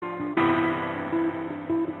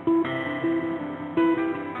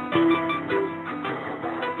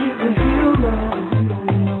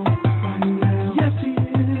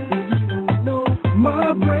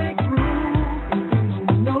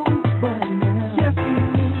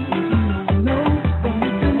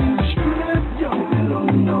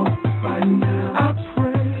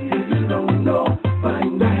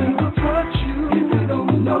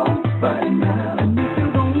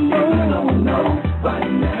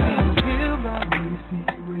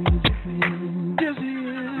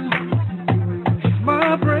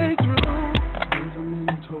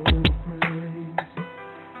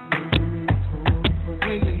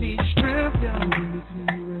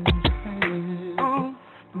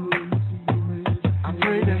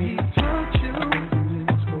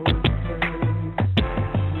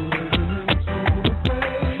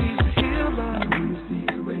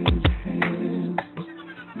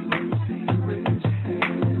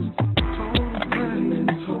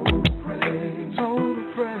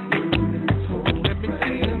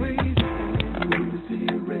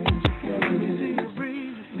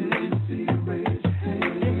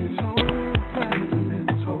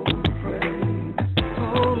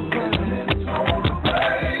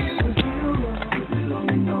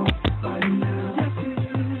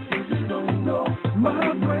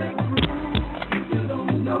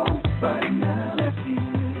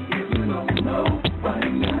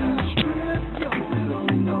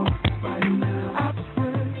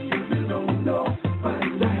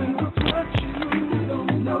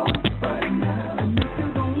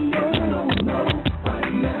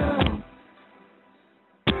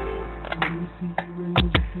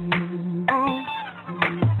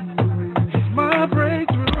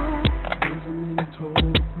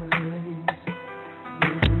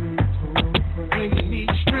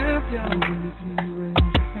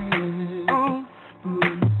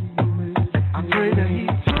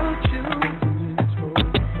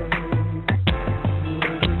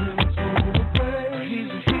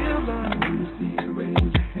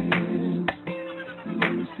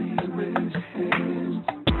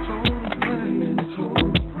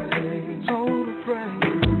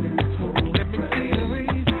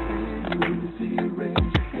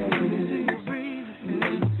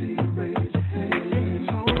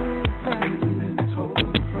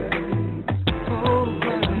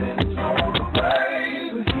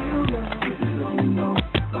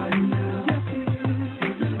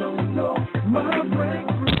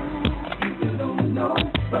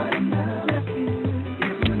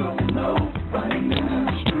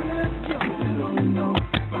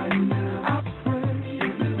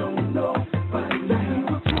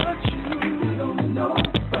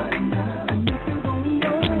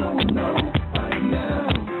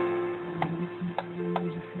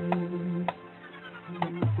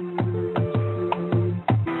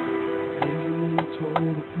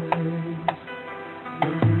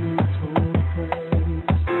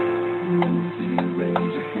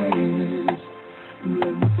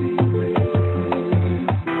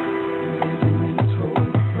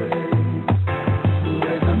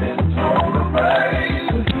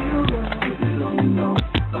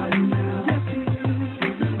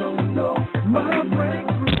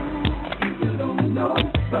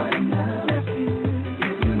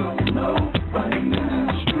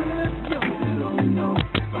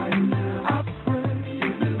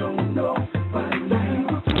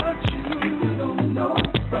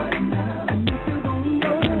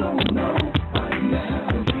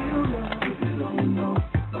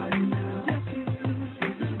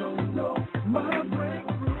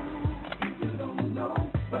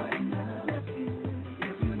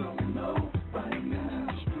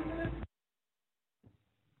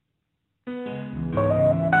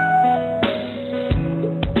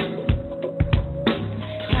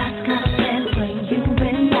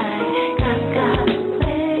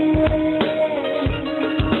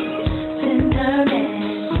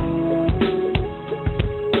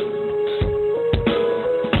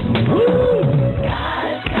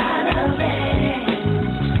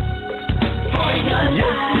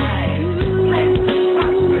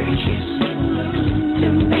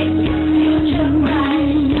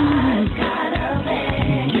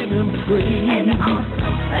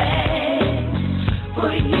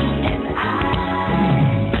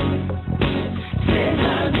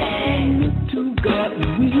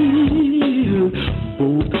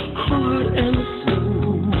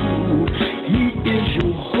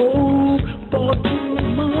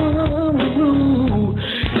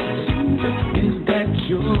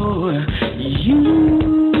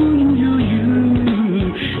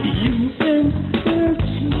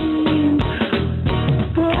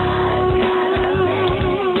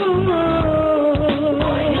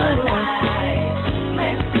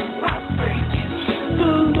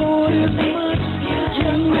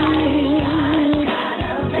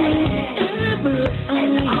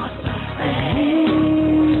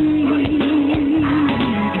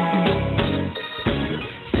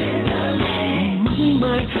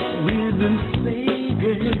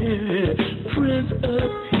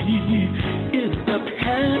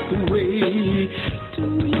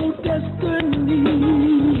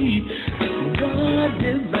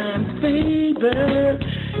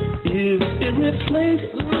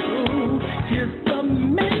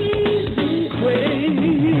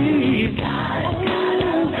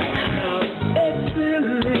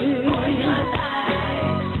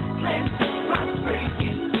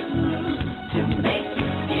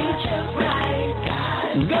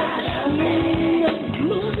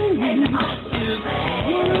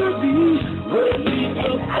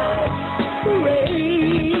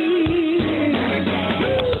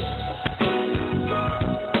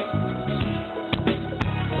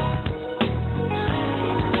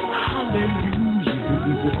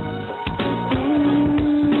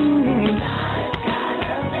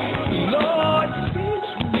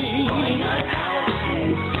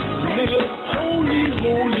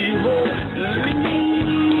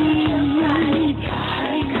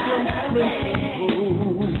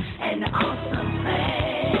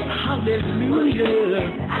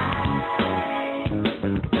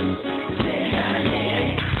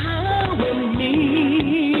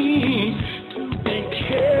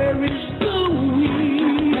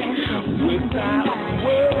Without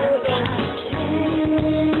word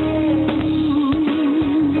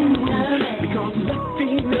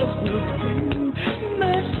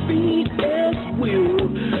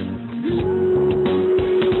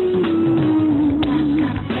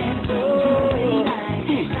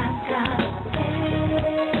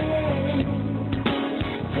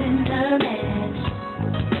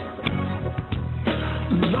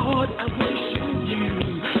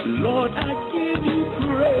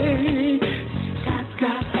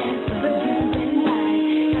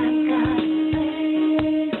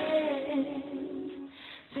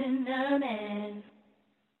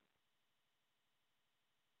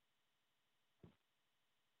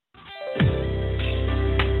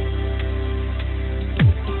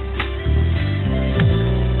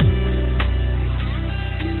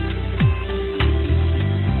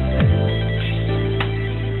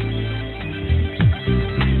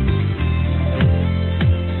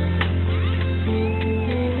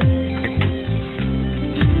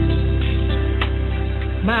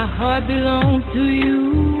heart belongs to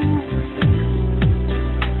you.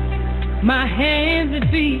 My hands and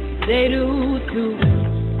feet, they do too.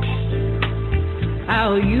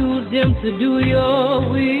 I'll use them to do your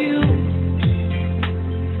will,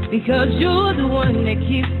 because you're the one that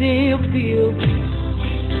keeps them filled.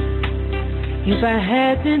 If I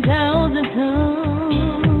had 10,000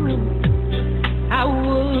 tongues, I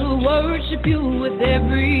would worship you with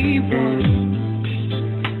every one.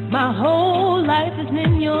 My whole life is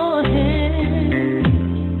in your hands,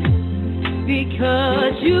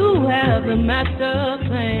 because you have a master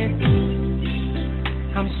plan.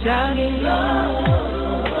 I'm shouting,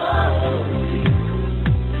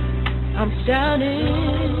 I'm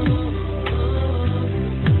shouting,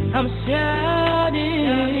 I'm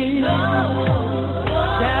shouting,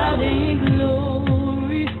 shouting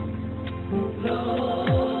glory.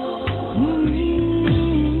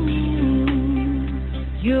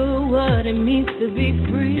 You're what it means to be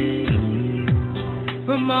free.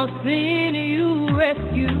 From all sin, you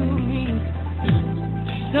rescue me.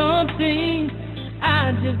 Some things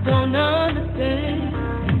I just don't understand.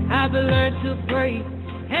 I've learned to pray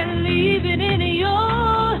and leave it in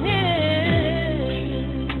your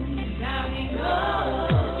hands. Shouting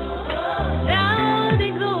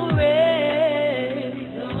glory,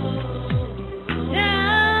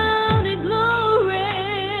 shouting glory.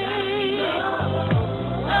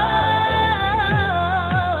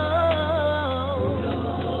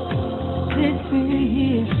 Listen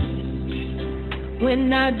here.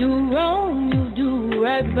 When I do wrong, you do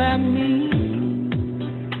right by me.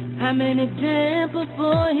 I'm an example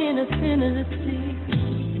for innocent to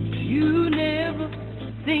see. You never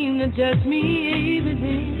seem to judge me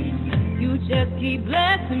evenly. You just keep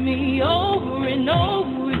blessing me over and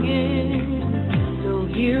over again. So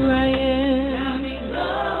here I am.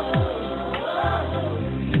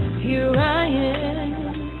 Here I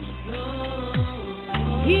am.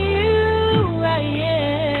 Here I am.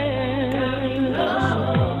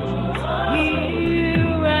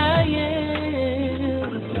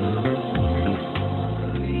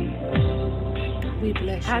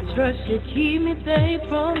 I trust you, keep me safe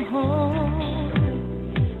from harm.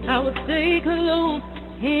 I will stay close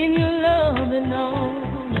in your love and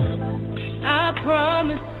arms. I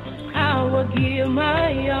promise I will give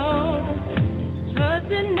my all,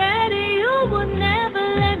 trusting that you will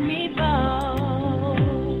never let me fall.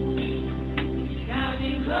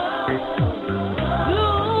 Shouting glory,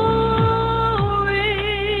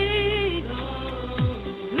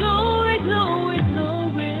 glory, glory,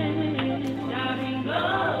 glory.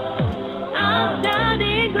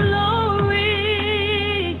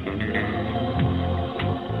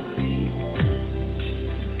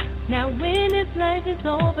 Now when this life is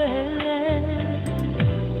over,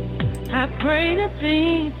 I pray the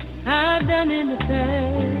things I've done in the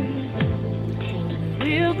past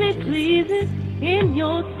will be pleasing in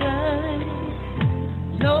your sight.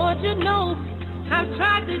 Lord, you know I've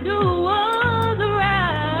tried to do all the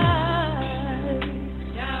right.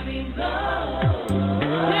 Shouting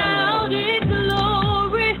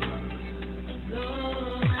glory,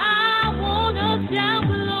 I wanna shout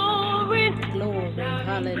glory, glory,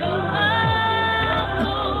 hallelujah.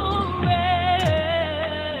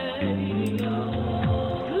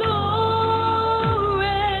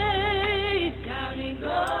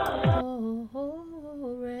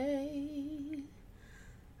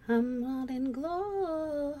 I'm not in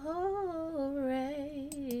glory.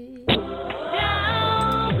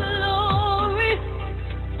 Down glory.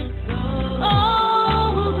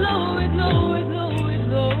 Oh, glory, glory, glory,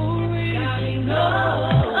 glory.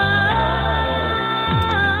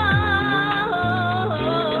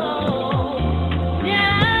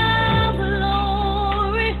 Down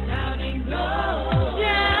glory.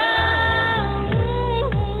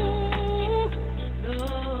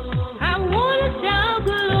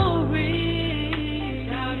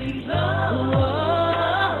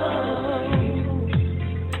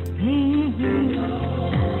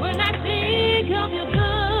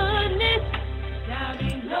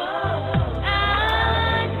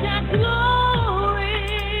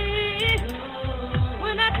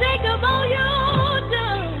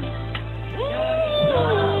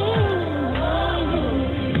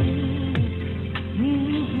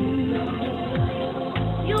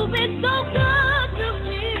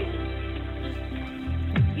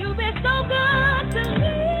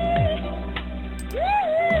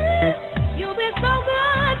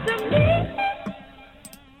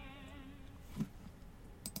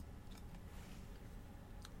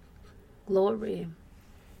 Glory.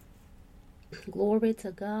 Glory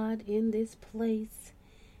to God in this place,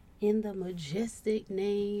 in the majestic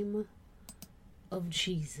name of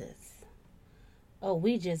Jesus. Oh,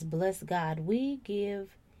 we just bless God. We give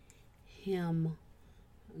him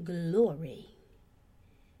glory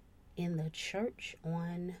in the church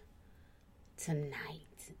on tonight.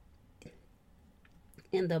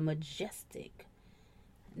 In the majestic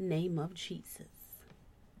name of Jesus.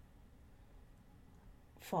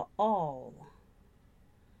 For all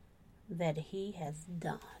that he has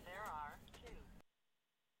done.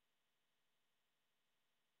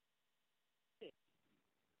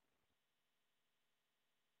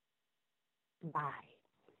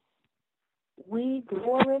 We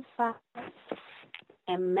glorify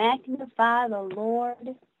and magnify the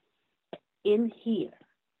Lord in here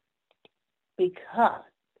because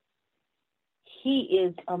he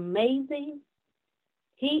is amazing.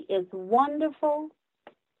 He is wonderful.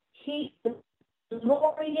 He is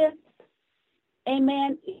glorious.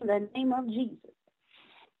 Amen. In the name of Jesus.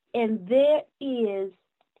 And there is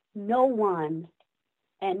no one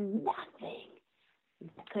and nothing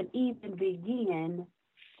that could even begin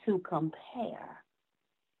to compare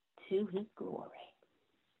to his glory.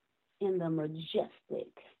 In the majestic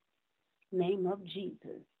name of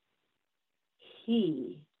Jesus,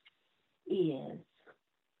 he is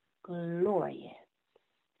glorious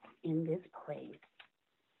in this place.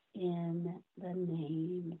 In the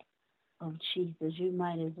name of Jesus, you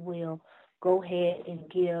might as well go ahead and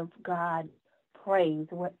give God praise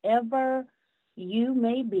wherever you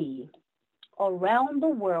may be around the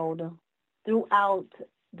world, throughout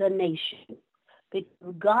the nation,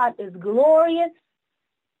 because God is glorious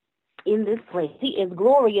in this place. He is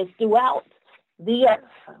glorious throughout the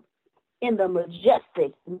earth. In the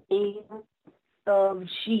majestic name of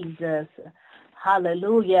Jesus.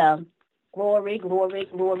 Hallelujah. Glory, glory,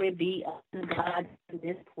 glory be unto God in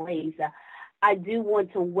this place. I do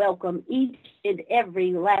want to welcome each and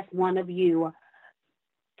every last one of you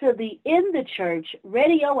to the In the Church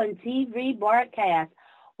radio and TV broadcast,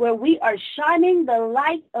 where we are shining the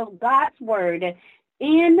light of God's word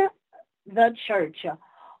in the church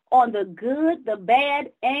on the good, the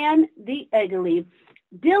bad, and the ugly,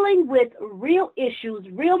 dealing with real issues,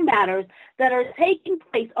 real matters that are taking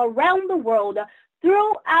place around the world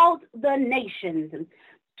throughout the nations,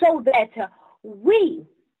 so that we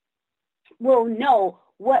will know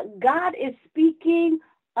what God is speaking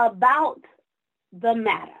about the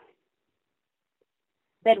matter,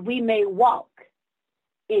 that we may walk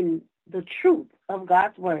in the truth of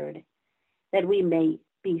God's word, that we may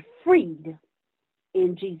be freed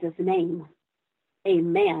in Jesus' name.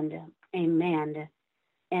 Amen, amen,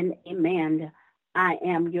 and amen. I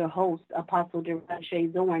am your host, Apostle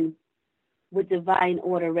Durashay Zorn, with Divine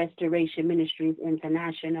Order Restoration Ministries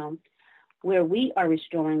International, where we are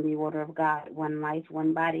restoring the order of God, one life,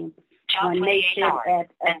 one body, one nation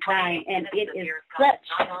at a time. And it is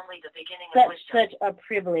such a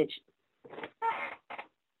privilege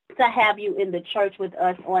to have you in the church with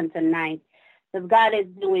us on tonight, because God is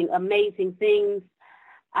doing amazing things.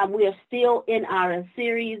 We are still in our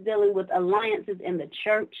series dealing with alliances in the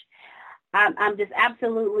church. I'm just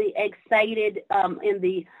absolutely excited in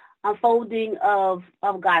the unfolding of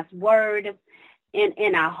God's word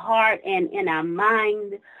in our heart and in our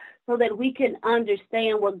mind, so that we can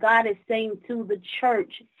understand what God is saying to the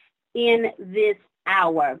church in this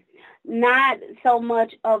hour. Not so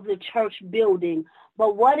much of the church building,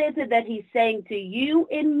 but what is it that he's saying to you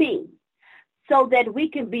and me, so that we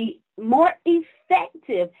can be more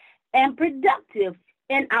effective and productive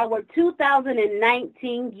in our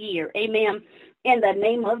 2019 year. Amen. In the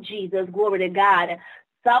name of Jesus, glory to God.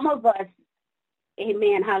 Some of us,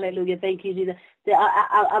 amen, hallelujah, thank you, Jesus.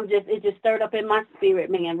 It just stirred up in my spirit,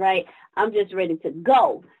 man, right? I'm just ready to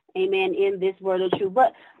go, amen, in this word of truth.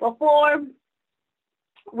 But before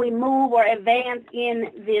we move or advance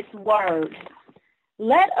in this word,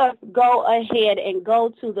 let us go ahead and go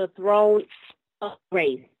to the throne of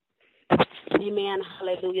grace. Amen,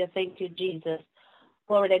 hallelujah, thank you, Jesus.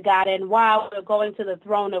 Glory to God. And while we're going to the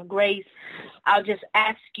throne of grace, I'll just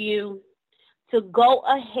ask you to go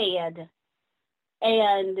ahead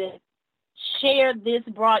and share this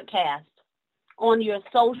broadcast on your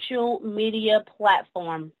social media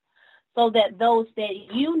platform, so that those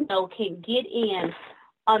that you know can get in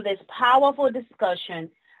on this powerful discussion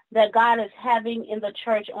that God is having in the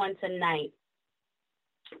church on tonight.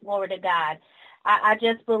 Glory to God. I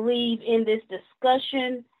just believe in this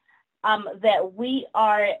discussion that we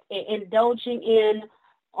are indulging in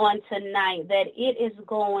on tonight, that it is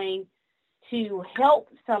going to help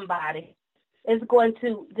somebody. It's going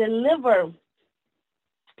to deliver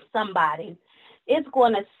somebody. It's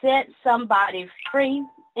going to set somebody free.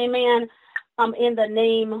 Amen. In the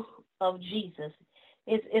name of Jesus.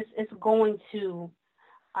 It's going to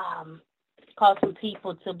cause some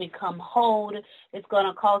people to become whole. It's going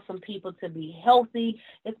to cause some people to be healthy.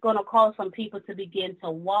 It's going to cause some people to begin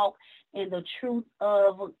to walk in the truth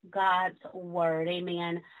of God's word.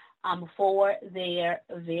 Amen. For their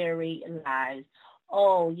very lives.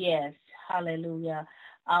 Oh, yes. Hallelujah.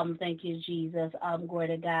 Thank you, Jesus. Glory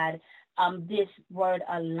to God. This word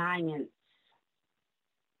alliance,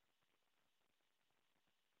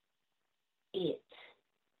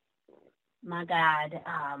 my God,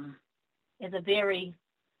 is a very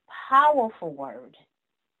powerful word.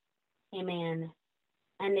 Amen.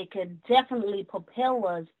 And it could definitely propel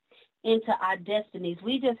us into our destinies.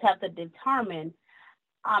 We just have to determine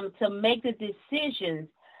to make the decisions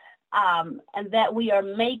and that we are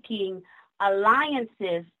making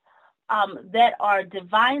alliances that are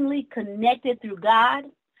divinely connected through God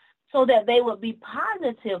so that they will be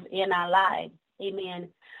positive in our lives. Amen.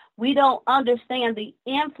 We don't understand the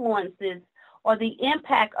influences or the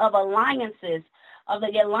impact of alliances, of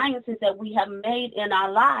the alliances that we have made in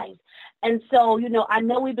our lives. And so, I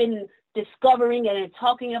know we've been discovering and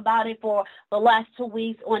talking about it for the last 2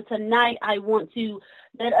 weeks. On tonight, I want to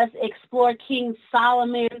let us explore King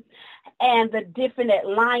Solomon and the different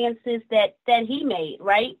alliances that he made,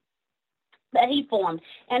 right? That he formed,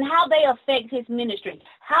 and how they affect his ministry,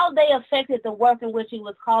 how they affected the work in which he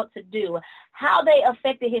was called to do, how they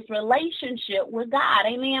affected his relationship with God.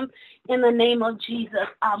 Amen. In the name of Jesus,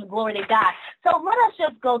 glory to God. So let us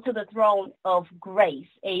just go to the throne of grace.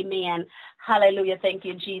 Amen. Hallelujah. Thank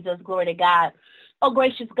you, Jesus. Glory to God. Oh,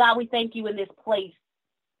 gracious God, we thank you in this place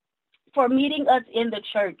for meeting us in the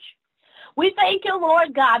church. We thank you,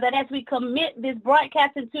 Lord God, that as we commit this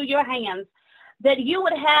broadcast into your hands, that you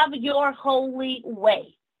would have your holy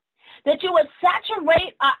way, that you would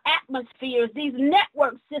saturate our atmospheres, these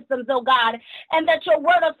network systems, oh God, and that your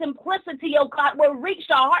word of simplicity, oh God, will reach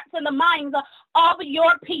the hearts and the minds of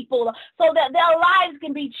your people so that their lives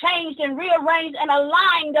can be changed and rearranged and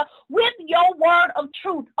aligned with your word of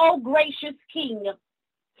truth, oh gracious King.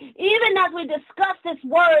 Even as we discuss this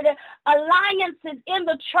word, alliances in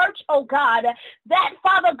the church, oh God, that,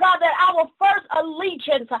 Father God, that our first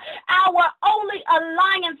allegiance, our only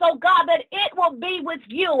alliance, oh God, that it will be with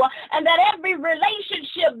you, and that every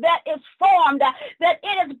relationship that is formed, that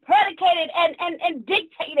it is predicated and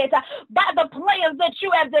dictated by the plans that you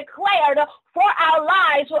have declared for our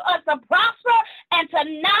lives, for us to prosper and to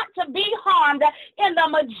not to be harmed, in the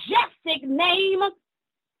majestic name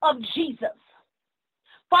of Jesus.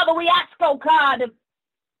 Father, we ask, oh God,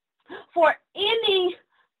 for any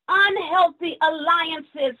unhealthy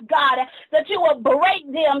alliances, God, that you will break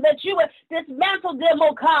them, that you would dismantle them,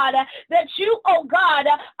 oh God, that you, oh God,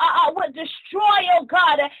 would destroy, oh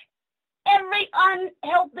God, every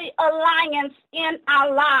unhealthy alliance in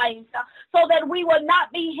our lives, so that we will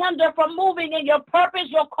not be hindered from moving in your purpose,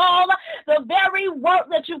 your call, the very work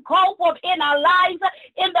that you call for in our lives,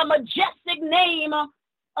 in the majestic name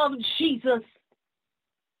of Jesus.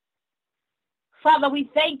 Father, we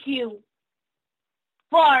thank you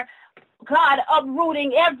for, God,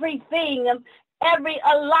 uprooting everything, every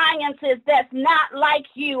alliances that's not like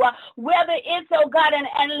you, whether it's, oh God, an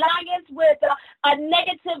alliance with a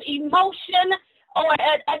negative emotion or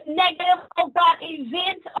a negative, oh God,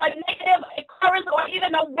 event, a negative occurrence, or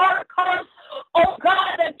even a word curse, oh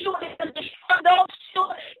God, that you can destroy those two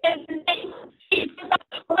in the name of Jesus.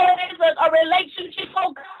 Where it is a relationship,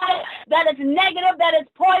 oh God, that is negative, that is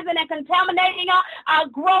poison and contaminating our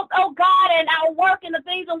growth, oh God, and our work and the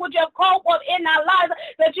things in which you have called for in our lives,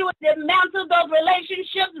 that you would dismantle those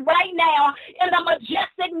relationships right now in the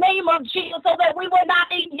majestic name of Jesus, so that we will not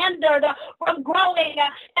be hindered from growing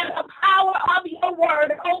in the power of your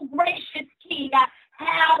word. Oh, gracious King,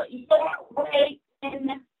 have your way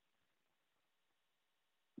in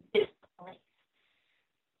this place.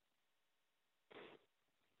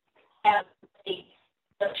 Have the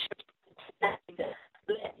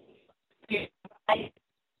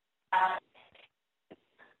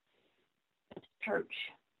church,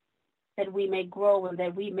 that we may grow and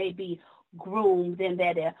that we may be groomed, and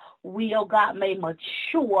that we, oh God, may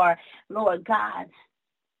mature, Lord God,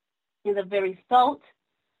 in the very thought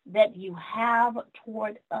that you have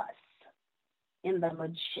toward us, in the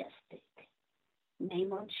majestic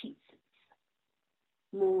name of Jesus.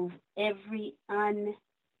 Move every unhealthy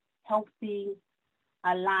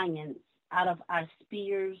alliance out of our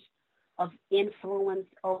spheres of influence,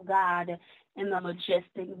 oh God, in the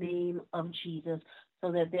majestic name of Jesus,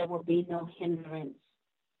 so that there will be no hindrance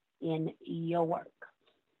in your work.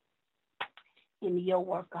 In your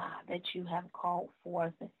work, God, that you have called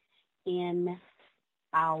forth in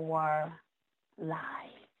our lives.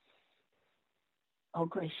 oh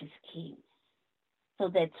gracious King, so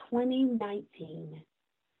that 2019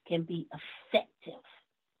 can be effective.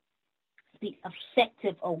 Be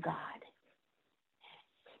effective, oh God,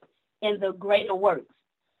 in the greater works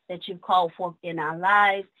that you've called forth in our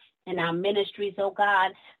lives, in our ministries, oh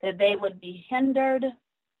God, that they would be hindered,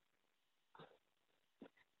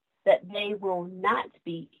 that they will not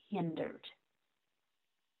be hindered.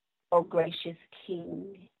 Oh gracious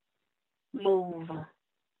King, move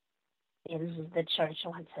in the church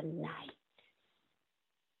on tonight,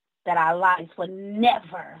 that our lives will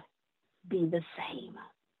never be the same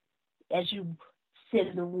as you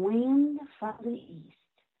send the wind from the east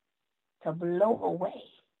to blow away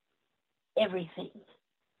everything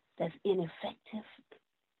that's ineffective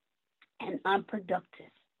and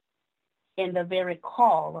unproductive in the very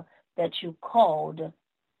call that you called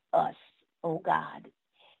us, oh God,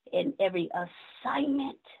 in every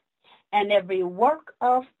assignment and every work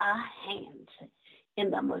of our hands,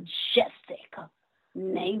 in the majestic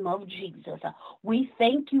name of Jesus. We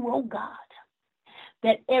thank you, oh God,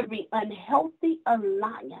 that every unhealthy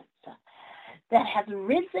alliance that has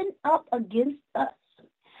risen up against us,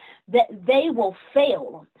 that they will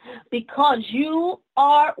fail, because you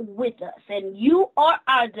are with us and you are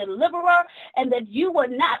our deliverer, and that you will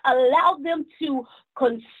not allow them to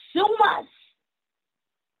consume us,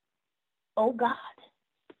 oh God,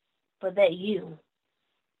 but that you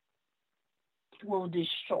will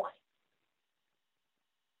destroy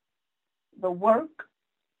the work,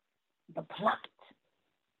 the plot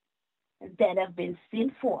that have been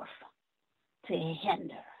sent forth to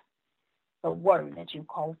hinder the word that you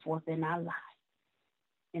call forth in our lives.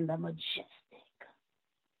 In the majestic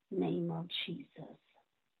name of Jesus,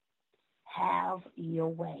 have your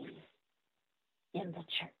way in the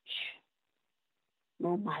church.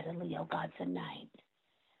 Move mightily, oh God, tonight.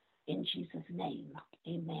 In Jesus' name,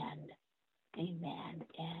 amen, amen,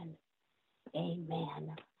 and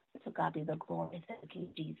amen. To God be the glory. Thank you,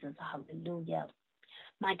 Jesus. Hallelujah.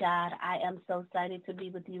 My God, I am so excited to be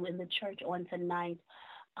with you in the church on tonight.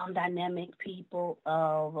 Dynamic people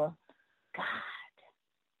of God.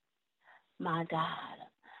 My God.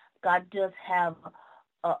 God does have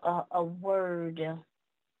a word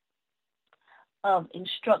of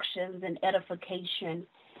instructions and edification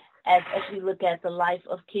as we look at the life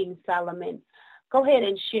of King Solomon. Go ahead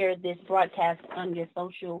and share this broadcast on your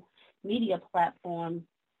social media platform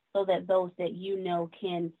so that those that you know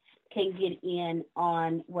can get in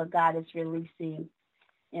on what God is releasing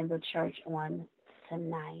in the church on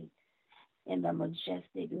tonight. In the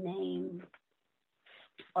majestic name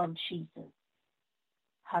of Jesus.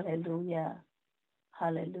 Hallelujah.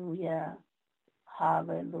 Hallelujah.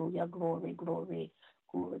 Hallelujah. Glory, glory,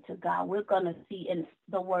 glory to God. We're going to see in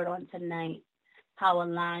the word on tonight how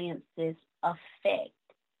alliances affect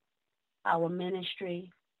our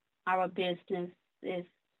ministry, our businesses,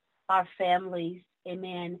 our families.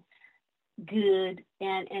 Amen. Good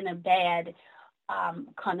and a bad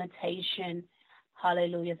connotation.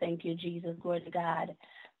 Hallelujah. Thank you, Jesus. Glory to God.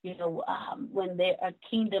 You know, when there are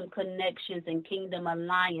kingdom connections and kingdom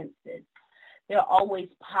alliances, they're always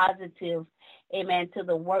positive, amen, to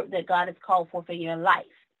the work that God has called for your life.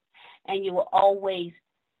 And you will always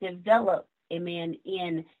develop, amen,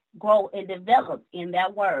 grow and develop in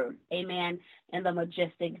that word, amen, in the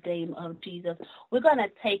majestic name of Jesus. We're going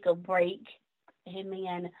to take a break,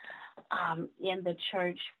 amen, in the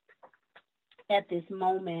church at this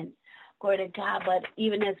moment. Glory to God. But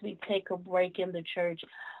even as we take a break in the church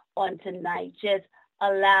on tonight, just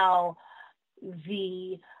allow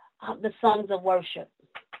the songs of worship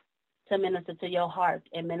to minister to your heart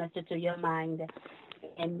and minister to your mind.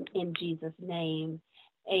 And in Jesus' name,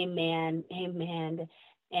 amen, amen,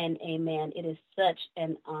 and amen. It is such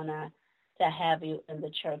an honor to have you in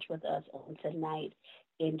the church with us on tonight.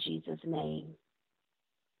 In Jesus' name.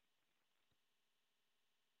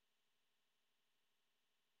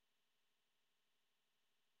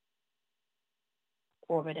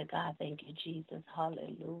 Glory to God. Thank you, Jesus.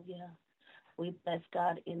 Hallelujah. We bless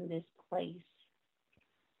God in this place.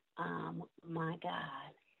 My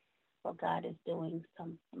God, for God is doing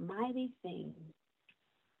some mighty things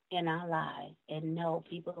in our lives. And no,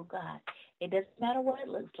 people of God, it doesn't matter what it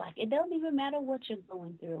looks like. It doesn't even matter what you're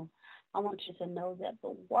going through. I want you to know that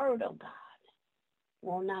the word of God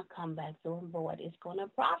will not come back to him void. It's going to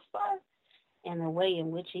prosper in the way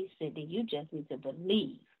in which he said that. You just need to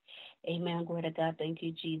believe. Amen. Glory to God. Thank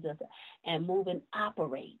you, Jesus. And move and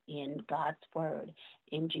operate in God's word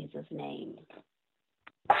in Jesus' name.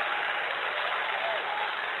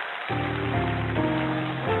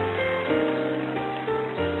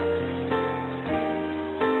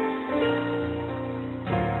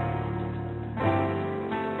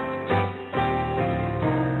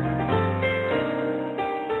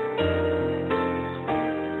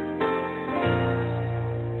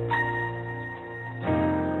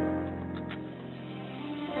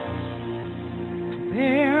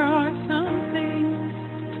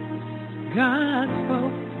 God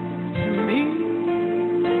spoke to me,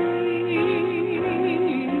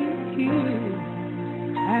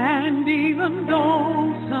 and even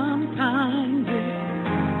though sometimes it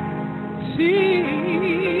seems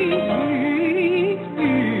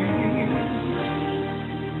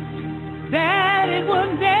that it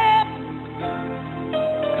will never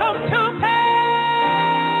come to pass,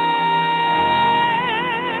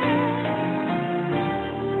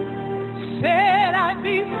 said I'd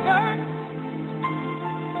be first.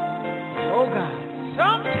 Oh God,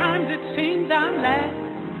 sometimes it seems I'm last,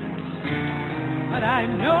 but I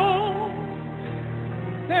know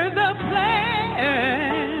there's a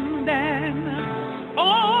plan, and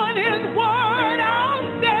on His word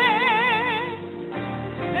I'll stand,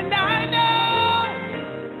 and I know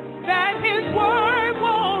that His word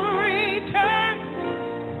won't return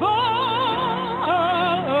void.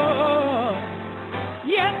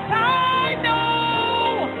 Yes, I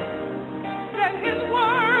know that His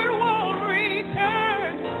word won't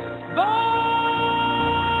return void.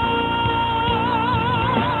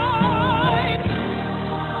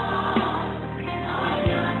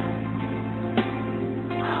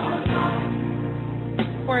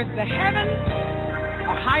 For as the heavens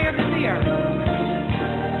are higher than the earth,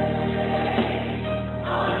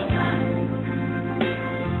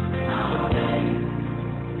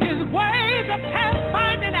 His ways are past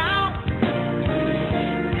finding out.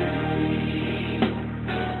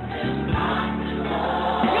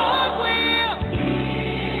 Your will.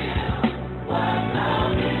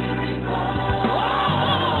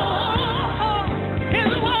 Oh,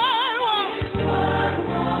 His word won't.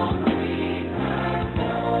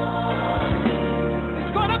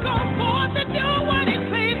 It's gonna go forth and do what He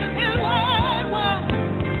pleases. His word won't.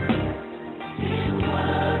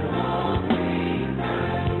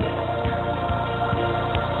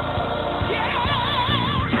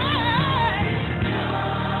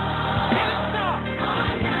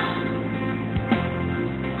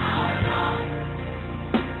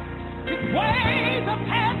 Ways of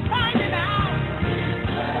past finding out.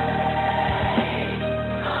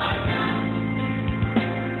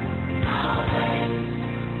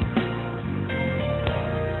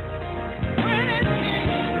 When it's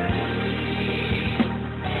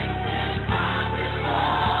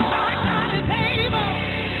my God is able.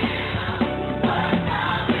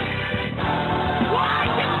 Why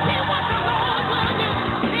you see what the Lord will do?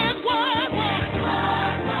 His word will.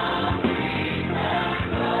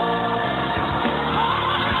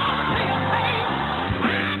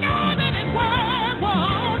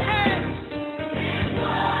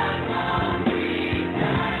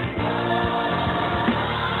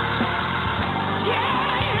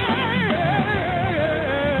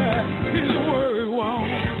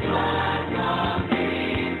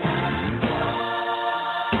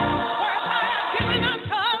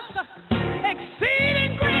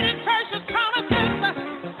 Exceeding great and precious promises.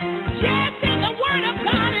 Yes, in the word of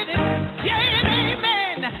God it is. Yea and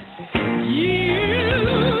amen.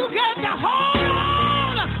 You got to hold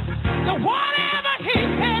on to whatever He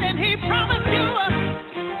said and He promised you.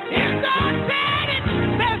 If God said it,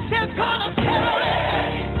 that's just gonna settle it.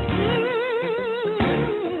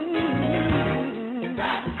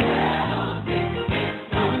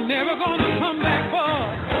 I'm never gonna come back for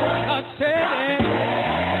I said it.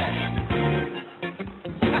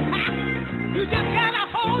 You just gotta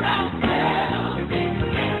hold on.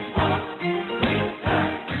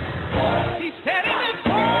 He said in His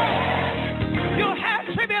word, you'll have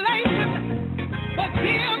tribulation, but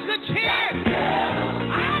be of good cheer.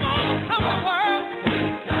 I'm overcome the world.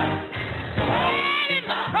 Stand in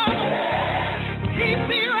the trouble. Keep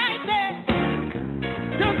me right there.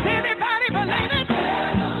 Does anybody believe it?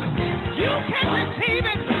 You can receive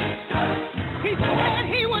it. He said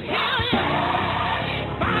He would heal you.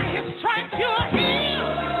 By His stripes you're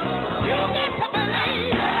healed. You got to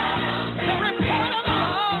believe the report of the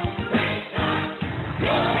Lord.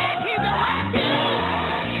 He said He's a refuge.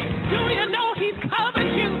 Do you know He's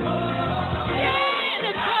covered you? Yeah, in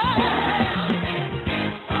His blood.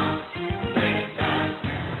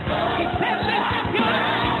 He said, lift up your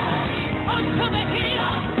eyes unto the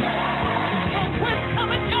hills. From whence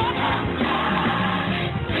cometh your help?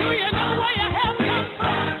 Do you know where your help comes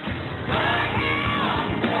from? My help!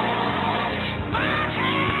 My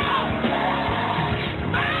help!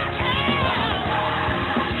 My help!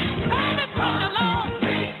 Coming from the Lord.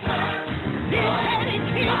 He said He'd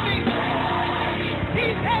keep me. He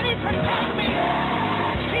said He'd protect me.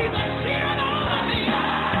 He's a shield over me.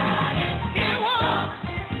 He won't.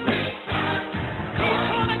 He's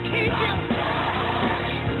gonna keep you.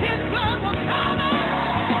 His blood will cover.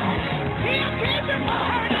 He'll keep you from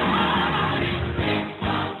hurting.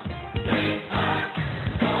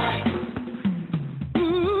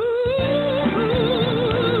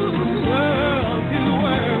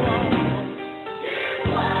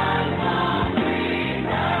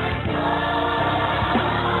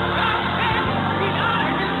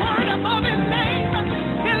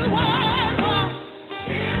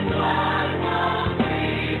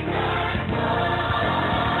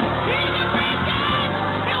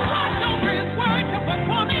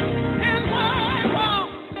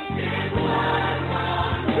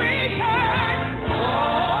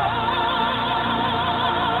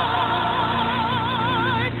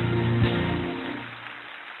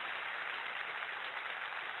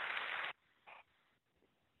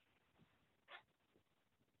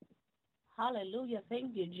 Hallelujah.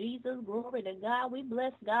 Thank you, Jesus. Glory to God. We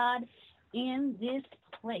bless God in this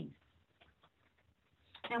place.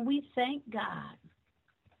 And we thank God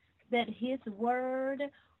that his word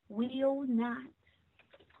will not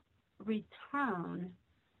return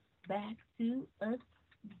back to us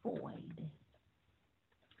void.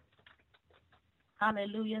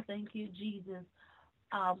 Hallelujah. Thank you, Jesus.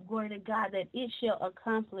 Glory to God, that it shall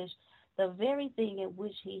accomplish the very thing in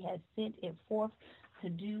which he has sent it forth to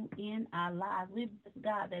do in our lives. We bless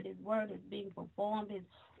God that his word is being performed. His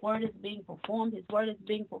word is being performed. His word is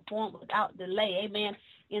being performed without delay. Amen.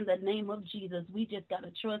 In the name of Jesus, we just got to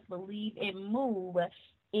trust, believe, and move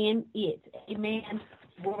in it. Amen.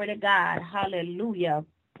 Glory to God. Hallelujah.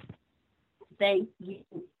 Thank you,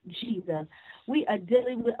 Jesus. We are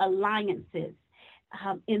dealing with alliances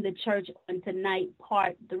in the church on tonight,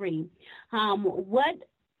 part 3. What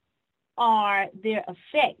are their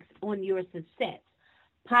effects on your success,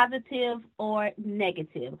 positive or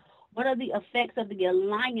negative? What are the effects of the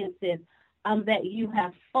alliances that you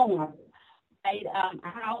have formed? Right?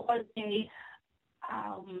 How are they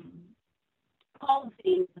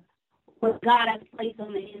causing what God has placed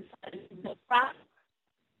on the inside of the process?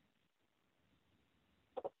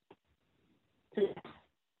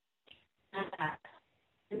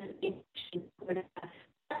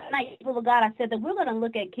 Tonight, people of God, I said that we're going to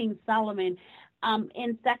look at King Solomon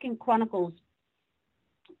in 2 Chronicles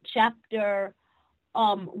chapter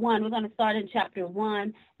 1. We're going to start in chapter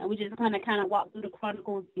 1, and we're just going to kind of walk through the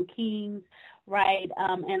Chronicles and Kings, right,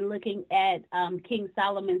 and looking at King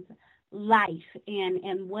Solomon's life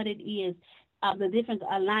and what it is, the different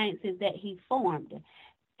alliances that he formed,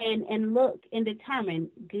 and look and determine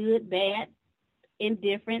good, bad,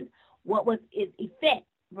 indifferent, what was its effect,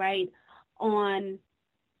 right, on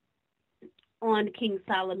King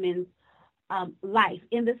Solomon's life.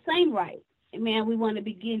 In the same right, amen, we want to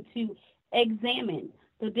begin to examine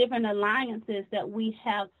the different alliances that we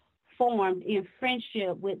have formed in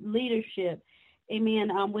friendship, with leadership,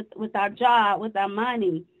 amen, with our job, with our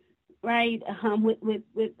money, right,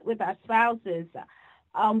 with our spouses,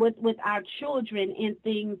 with our children, and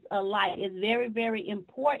things alike. It's very, very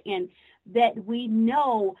important that we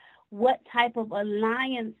know what type of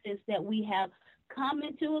alliances that we have come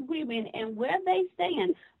into agreement and where they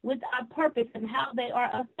stand with our purpose and how they are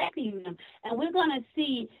affecting them. And we're going to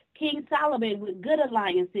see King Solomon with good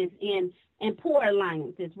alliances and poor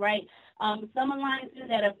alliances, right? Some alliances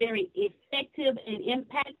that are very effective and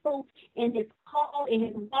impactful in his call, in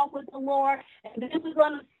his walk with the Lord. And then we're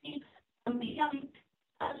going to see some young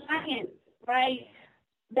alliance, right,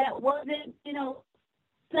 that wasn't,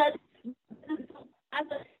 such,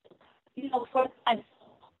 for life.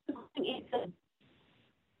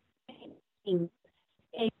 And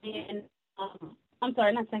I'm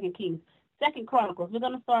sorry, not 2 Kings, 2 Chronicles. We're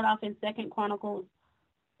going to start off in 2 Chronicles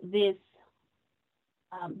this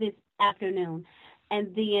afternoon,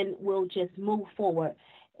 and then we'll just move forward,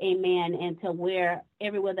 amen, and to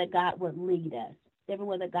everywhere that God would lead us,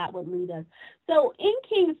 So in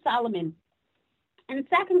King Solomon, in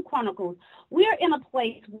 2 Chronicles, we're in a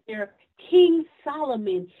place where King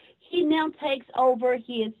Solomon, he now takes over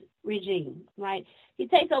his regime, right? He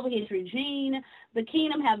takes over his regime. The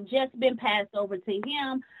kingdom have just been passed over to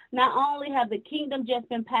him. Not only have the kingdom just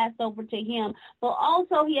been passed over to him, but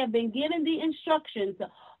also he has been given the instructions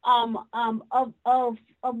of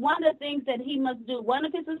one of the things that he must do. One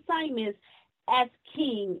of his assignments as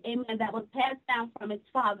king, amen, that was passed down from his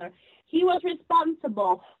father. He was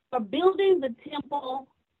responsible for building the temple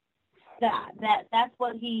of God. That's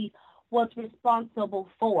what he was responsible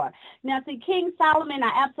for. Now, to King Solomon,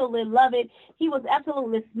 I absolutely love it. He was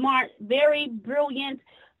absolutely smart, very brilliant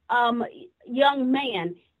young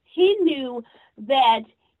man. He knew that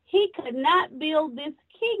he could not build this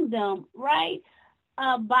kingdom, right,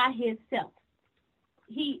 by himself.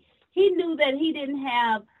 He knew that he didn't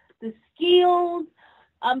have the skills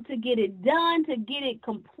to get it done, to get it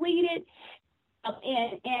completed.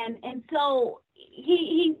 And so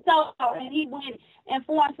he saw, and he went and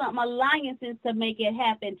formed some alliances to make it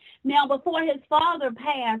happen. Now, before his father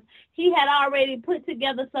passed, he had already put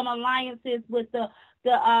together some alliances with the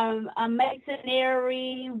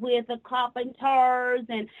masonry, with the carpenters,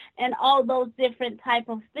 and all those different type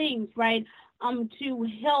of things, right, to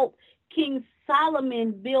help King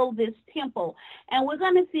Solomon build this temple. And we're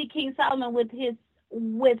going to see King Solomon with his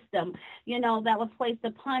wisdom, that was placed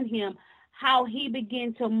upon him, how he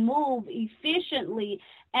began to move efficiently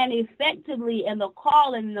and effectively in the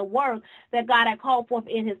call and the work that God had called forth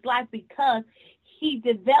in his life, because he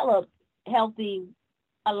developed healthy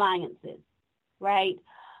alliances, right?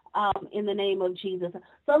 in the name of Jesus.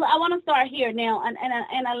 So I want to start here now.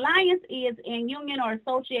 An alliance is a union or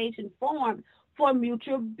association formed for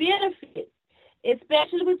mutual benefit,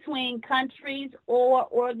 especially between countries or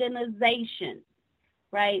organizations,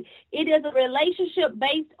 right? It is a relationship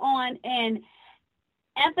based on an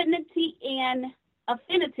affinity and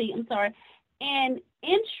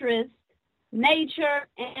interest, nature,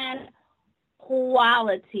 and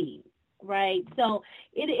quality, right? So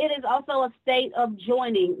it is also a state of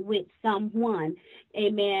joining with someone,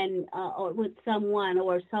 amen, or with someone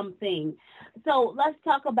or something. So let's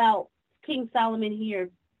talk about King Solomon here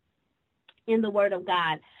in the Word of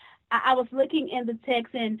God. I was looking in the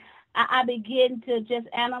text, and I began to just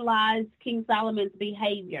analyze King Solomon's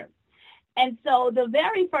behavior. And so the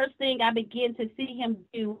very first thing I began to see him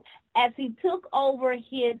do as he took over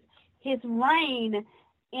his reign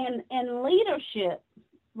in leadership,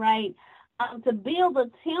 right, to build a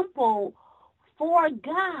temple for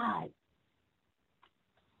God,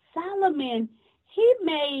 Solomon, he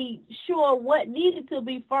made sure what needed to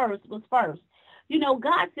be first was first. You know,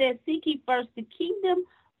 God says, seek ye first the kingdom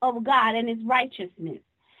of God and his righteousness,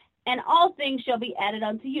 and all things shall be added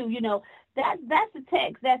unto you. You know, that's the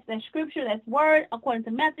text, that's the scripture, that's word, according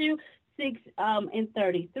to Matthew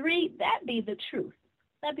 6:33. That be the truth.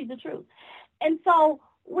 That be the truth. And so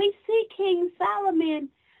we see King Solomon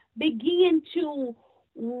begin to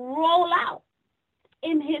roll out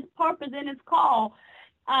in his purpose and his call,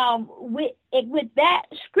 with that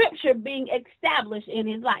scripture being established in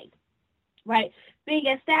his life, right? Being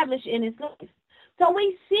established in his life. So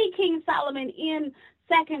we see King Solomon in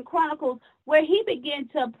 2 Chronicles where he began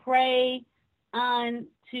to pray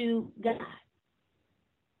unto God.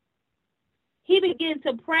 He began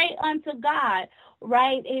to pray unto God,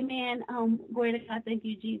 right? Amen. Glory to God. Thank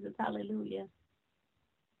you, Jesus. Hallelujah.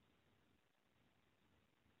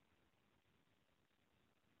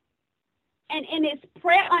 And in his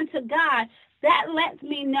prayer unto God, that lets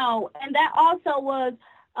me know, and that also was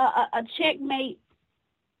a checkmate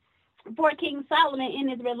for King Solomon in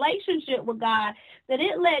his relationship with God, that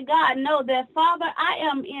it let God know that, Father, I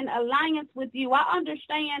am in alliance with you. I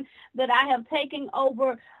understand that I have taken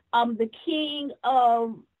over the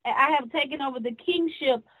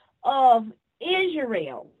kingship of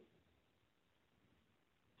Israel.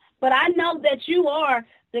 But I know that you are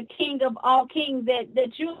the King of all kings,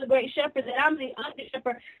 that you're the great shepherd, that I'm the under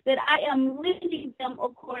shepherd, that I am leading them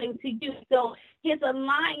according to you. So his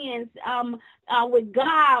alliance with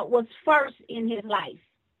God was first in his life.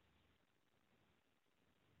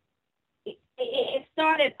 It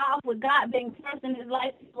started off with God being first in his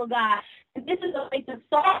life for God. And this is the way to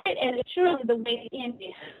start it, and it's truly the way to end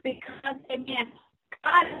it. Because, again,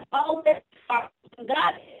 God is always first.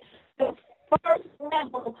 God is the first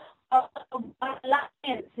level of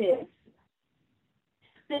alliances.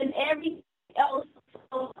 Then everything else,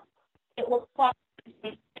 it will fall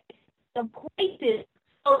the places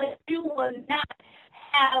so that you will not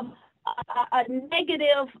have a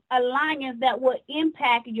negative alliance that will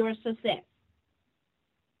impact your success.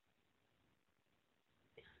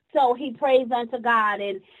 So he prays unto God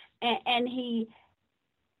and he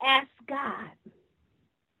asks God,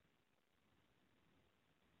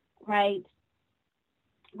 right?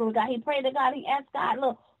 Lord God, he prayed to God, he asked God,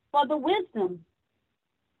 look, for the wisdom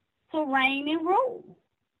to reign and rule,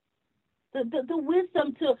 the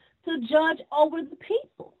wisdom to judge over the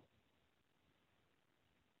people.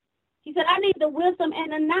 He said, I need the wisdom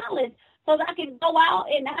and the knowledge so that I can go out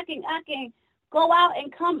and I can go out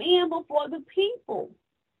and come in before the people.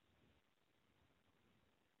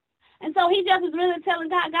 And so he just was really telling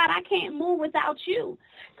God, I can't move without you.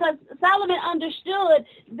 Because Solomon understood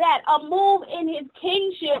that a move in his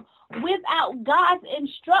kingship without God's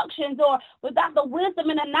instructions or without the wisdom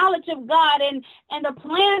and the knowledge of God and the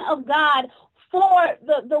plan of God for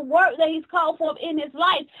the work that he's called for in his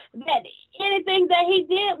life, that anything that he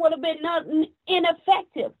did would have been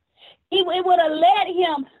ineffective. It would have led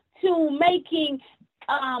him to making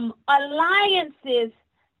alliances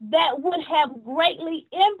that would have greatly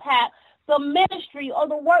impact the ministry or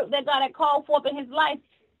the work that God had called forth in his life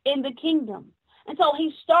in the kingdom. And so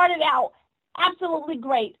he started out absolutely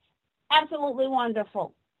great, absolutely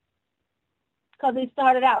wonderful, because he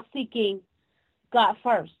started out seeking God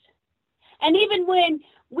first. And even when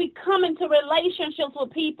we come into relationships with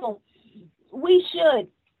people, we should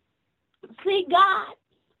seek God.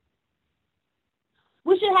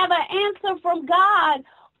 We should have an answer from God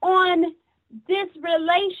on this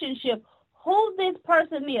relationship, who this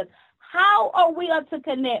person is. How are we to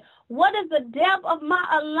connect? What is the depth of my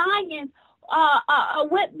alliance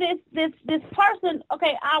with this person.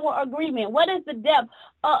 Okay, our agreement. What is the depth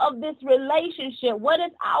of this relationship? What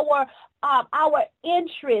is our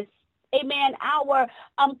interest? Amen. Our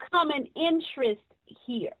common interest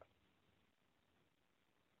here.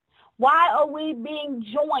 Why are we being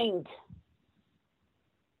joined?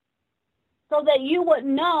 So that you would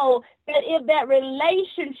know that if that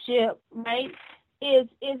relationship, right, is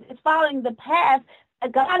following the path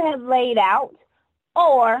that God has laid out,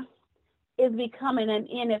 or is becoming an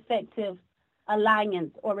ineffective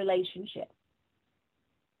alliance or relationship.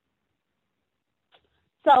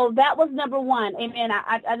 So that was number one. Amen.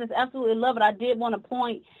 I just absolutely love it. I did want to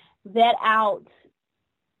point that out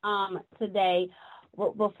today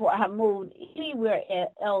before I moved anywhere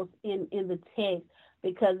else in the text,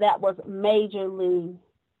 because that was majorly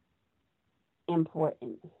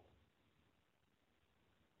important.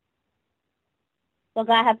 So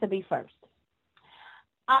God has to be first.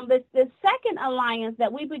 The second alliance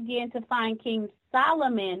that we begin to find King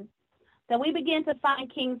Solomon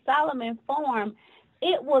form,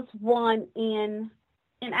 it was one in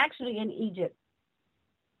Egypt.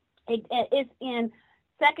 It's in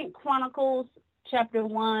 2 Chronicles chapter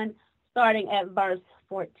 1, starting at verse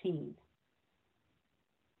 14.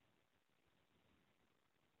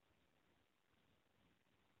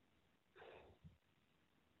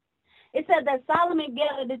 It said that Solomon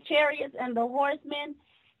gathered the chariots and the horsemen.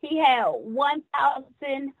 He had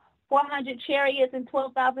 1,400 chariots and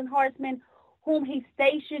 12,000 horsemen, whom he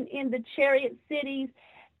stationed in the chariot cities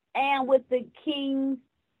and with the king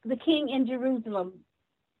in Jerusalem.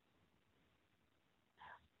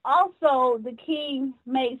 Also, the king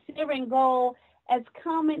made silver and gold as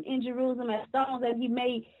common in Jerusalem as stones, and he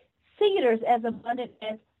made cedars as abundant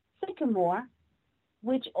as sycamore,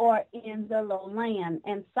 which are in the lowland.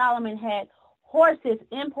 And Solomon had horses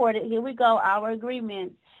imported. Here we go, our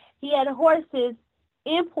agreement. He had horses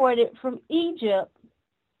imported from Egypt,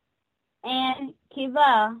 and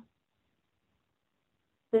Kiva,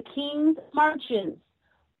 the king's merchants,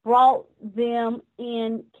 brought them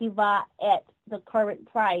in Kiva at the current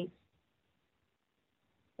price.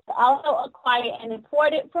 He also acquired and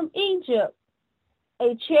imported from Egypt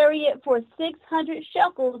a chariot for 600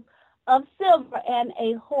 shekels of silver and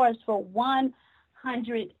a horse for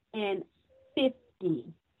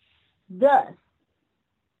 150. Thus,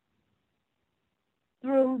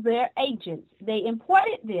 through their agents, they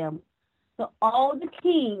imported them to all the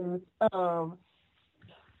kings of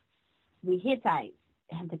the Hittites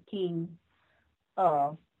and the king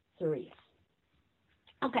of Syria.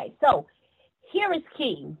 Okay, so here is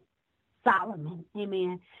King Solomon.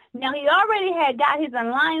 Amen. Now, he already had got his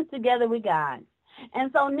alliance together with God.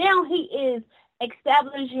 And so now he is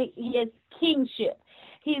establishing his kingship.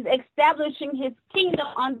 He's establishing his kingdom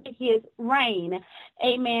under his reign.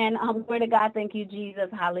 Amen. Glory to God. Thank you,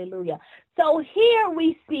 Jesus. Hallelujah. So here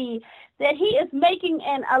we see that he is making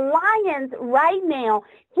an alliance right now.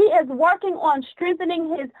 He is working on strengthening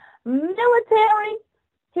his military.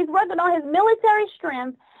 He's working on his military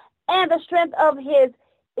strength and the strength of his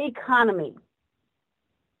economy,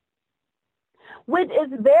 which is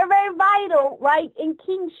very, very vital, right, in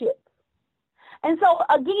kingship. And so,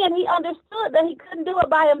 again, he understood that he couldn't do it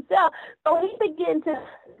by himself. So he began to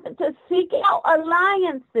seek out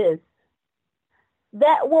alliances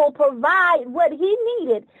that will provide what he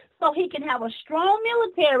needed so he can have a strong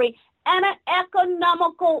military and an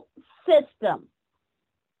economical system.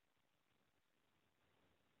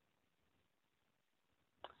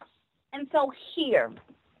 And so here,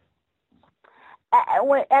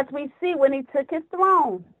 as we see when he took his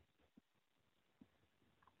throne,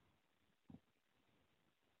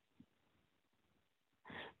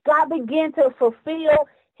 God began to fulfill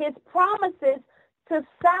his promises to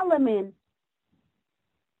Solomon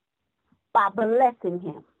by blessing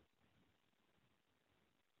him.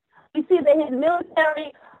 We see that his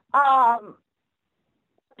military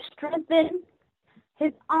strengthened,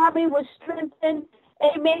 his army was strengthened,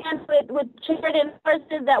 amen, with chariot and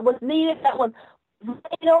horses that was needed, that was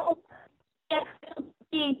vital, to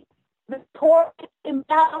be victorious in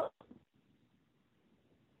battle.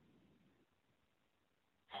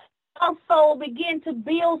 Also begin to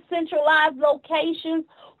build centralized locations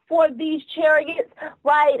for these chariots,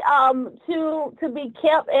 right, to be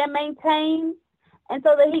kept and maintained, and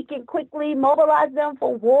so that he can quickly mobilize them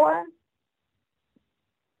for war.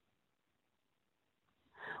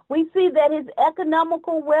 We see that his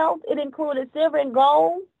economical wealth, it included silver and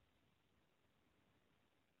gold,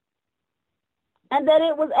 and that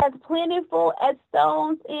it was as plentiful as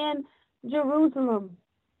stones in Jerusalem.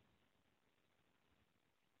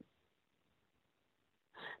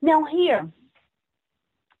 Now here,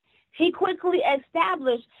 He quickly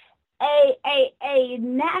established a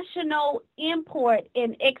national import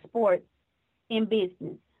and export in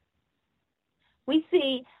business. We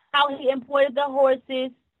see how he imported the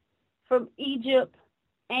horses from Egypt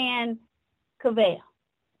and Cavell.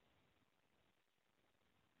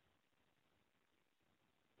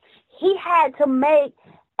 He had to make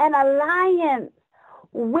an alliance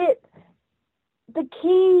with the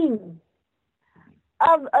king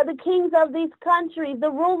of the kings of these countries, the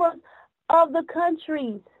rulers of the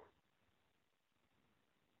countries.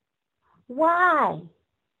 Why?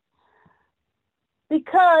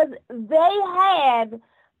 Because they had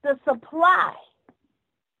the supply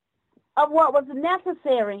of what was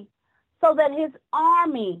necessary so that his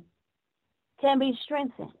army can be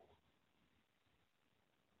strengthened.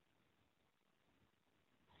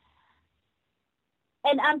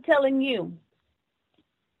 And I'm telling you,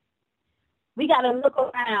 we got to look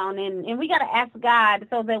around and we got to ask God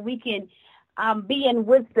so that we can be in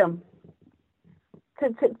wisdom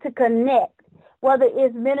to connect, whether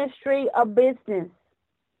it's ministry or business.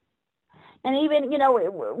 And even,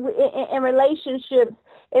 in relationships,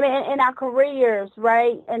 in our careers,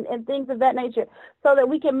 right, and things of that nature, so that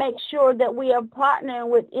we can make sure that we are partnering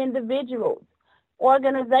with individuals,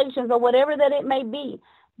 organizations, or whatever that it may be,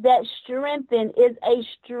 that strengthen is a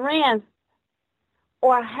strength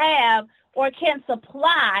or have or can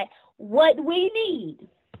supply what we need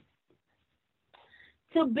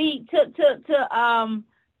to be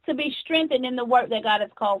strengthened in the work that God has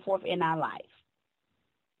called forth in our life.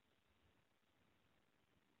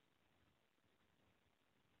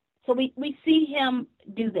 So we see him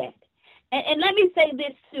do that. And let me say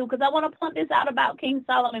this too, because I want to point this out about King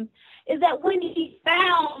Solomon, is that when he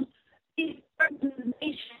found these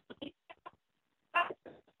organizations,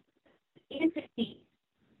 entities,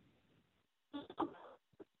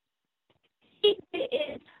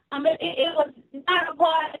 it was not a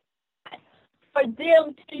part for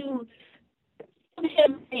them to give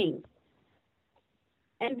him things.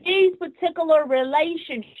 And these particular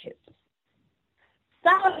relationships,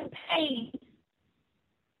 Solomon paid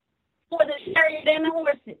for the chariot and the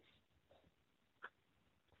horses.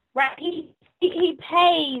 Right? He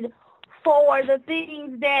paid for the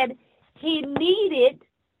things that he needed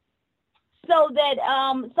so that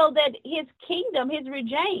his kingdom, his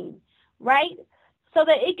regime, right? So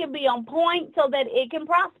that it can be on point, so that it can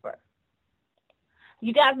prosper.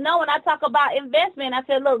 You guys know when I talk about investment, I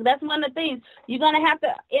said, look, that's one of the things. You're going to have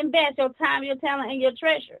to invest your time, your talent, and your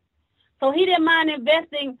treasure. So he didn't mind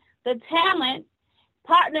investing the talent,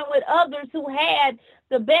 partnering with others who had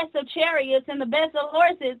the best of chariots and the best of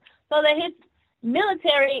horses, so that his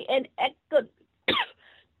military and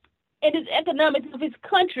his economics of his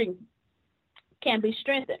country can be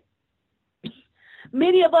strengthened.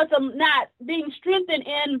 Many of us are not being strengthened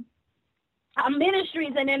in our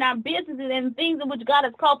ministries and in our businesses and things in which God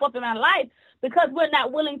has called up in our life because we're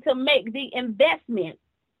not willing to make the investment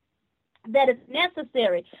that is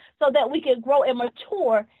necessary so that we can grow and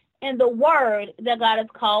mature in the word that God has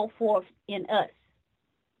called forth in us.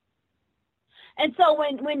 And so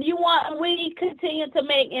when we continue to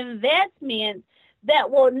make investments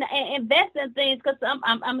that will invest in things, because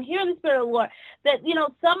I'm hearing the Spirit of the Lord, that,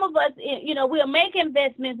 some of us, we'll make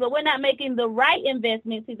investments, but we're not making the right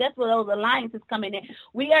investments. See, that's where those alliances come in.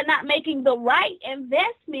 We are not making the right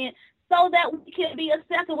investment so that we can be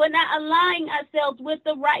accepted. We're not aligning ourselves with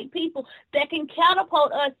the right people that can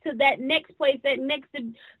catapult us to that next place, that next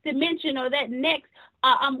dimension, or that next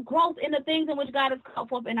growth in the things in which God has called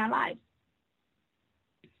for in our lives.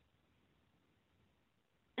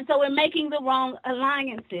 And so we're making the wrong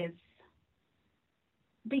alliances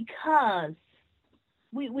because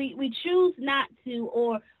we choose not to,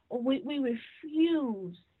 or we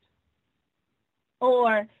refuse,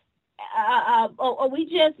 or we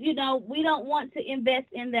just, we don't want to invest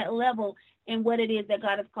in that level in what it is that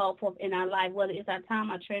God has called for in our life, whether it's our time,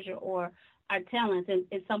 our treasure, or our talents.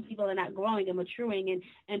 And some people are not growing and maturing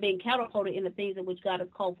and being catapulted in the things in which God has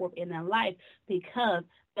called for in their life because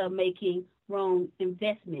they're making wrong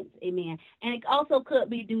investments. Amen. And it also could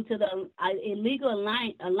be due to the illegal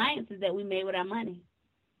alliances that we made with our money.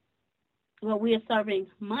 Well, we are serving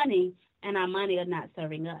money and our money are not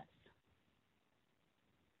serving us.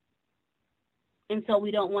 And so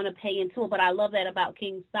we don't want to pay into it. But I love that about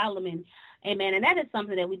King Solomon. Amen. And that is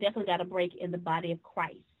something that we definitely got to break in the body of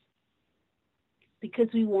Christ. Because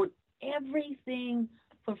we want everything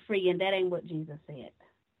for free. And that ain't what Jesus said.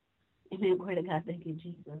 Amen. Glory to God. Thank you,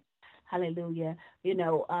 Jesus. Hallelujah. We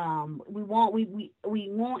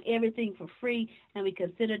want everything for free, and we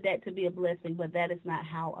consider that to be a blessing, but that is not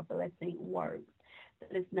how a blessing works.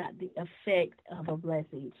 That is not the effect of a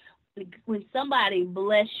blessing. When somebody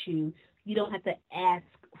bless you, you don't have to ask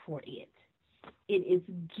for it. It is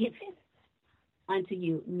given unto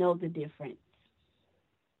you. Know the difference.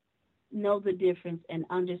 Know the difference and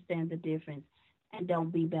understand the difference, and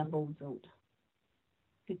don't be bamboozled,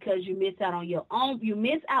 because you miss out on your own. You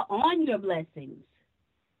miss out on your blessings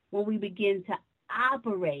when we begin to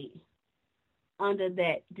operate under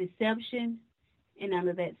that deception and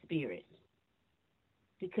under that spirit,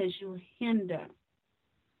 because you hinder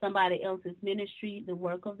somebody else's ministry, the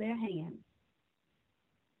work of their hands.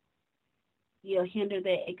 You'll hinder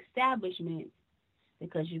their establishment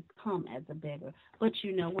because you come as a beggar. But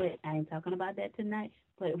you know what? I ain't talking about that tonight,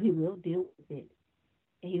 but we will deal with it.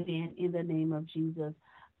 Amen. In the name of Jesus.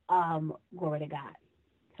 Glory to God.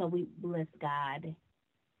 So we bless God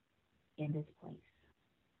in this place.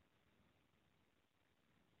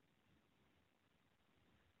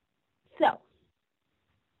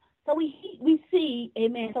 So we see,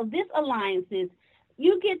 amen. So this alliance is,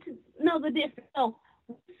 you get to know the difference. So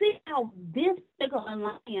we see how this particular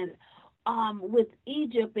alliance with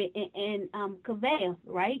Egypt and Kaveh,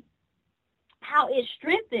 right? How it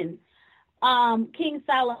strengthens King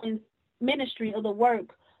Solomon's ministry, or the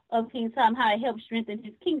work of King Solomon, how it helped strengthen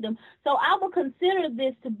his kingdom. So I would consider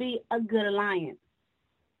this to be a good alliance.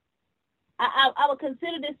 I would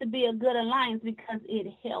consider this to be a good alliance because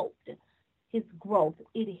it helped his growth.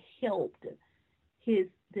 It helped his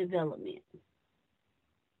development.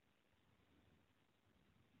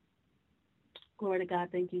 Glory to God.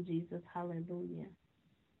 Thank you, Jesus. Hallelujah.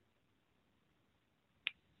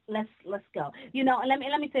 Let's go. You know, let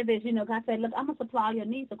me say this. You know, God said, look, I'm going to supply all your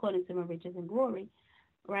needs according to my riches and glory,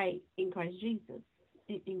 right, in Christ Jesus.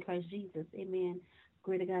 In Christ Jesus. Amen.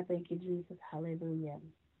 Glory to God. Thank you, Jesus. Hallelujah.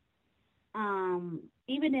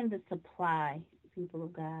 Even in the supply, people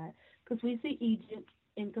of God, because we see Egypt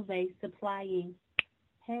and Kaveh supplying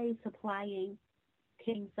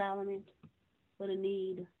King Solomon for the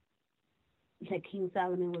need that King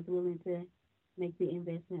Solomon was willing to make the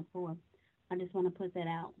investment for. I just want to put that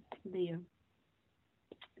out there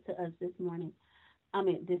to us this morning. I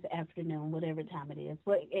mean, this afternoon, whatever time it is.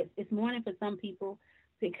 But it's morning for some people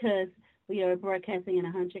because we are broadcasting in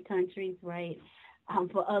 100 countries, right?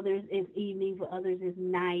 For others, it's evening. For others, it's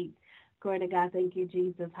night. Glory to God. Thank you,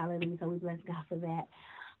 Jesus. Hallelujah. So we bless God for that.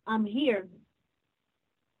 Here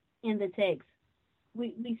in the text,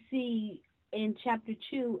 we see in chapter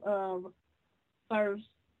 2 of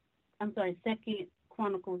 2nd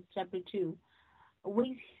Chronicles chapter 2,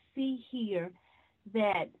 we see here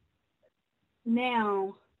that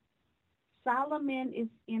now Solomon is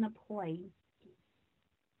in a place,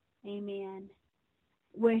 amen,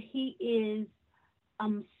 where he is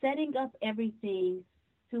setting up everything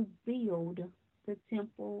to build the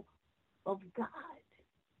temple of God.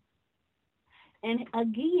 And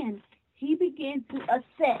again, he began to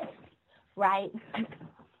assess, right,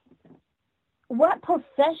 what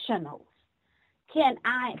professionals can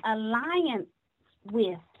I alliance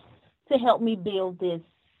with to help me build this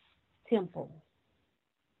temple?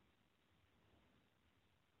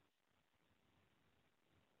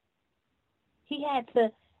 He had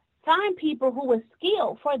to find people who were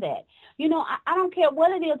skilled for that. You know, I don't care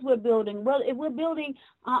what it is we're building. Well, if we're building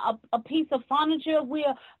a piece of furniture, if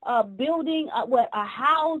we're building a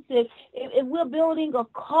house, if we're building a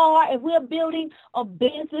car, if we're building a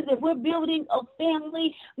business, if we're building a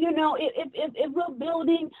family, you know, if we're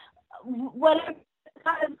building whatever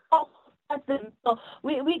kind of so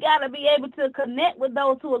we got to be able to connect with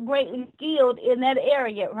those who are greatly skilled in that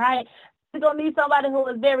area, right? We're going to need somebody who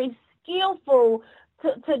is very skillful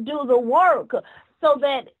to do the work so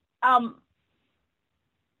that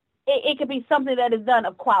it could be something that is done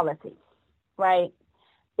of quality, right?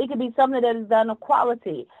 It could be something that is done of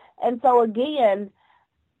quality. And so, again,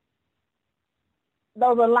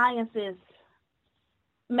 those alliances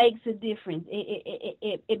makes a difference.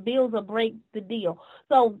 It builds or breaks the deal.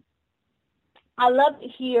 So I love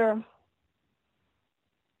it here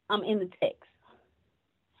in the text.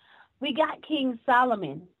 We got King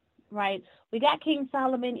Solomon, right? We got King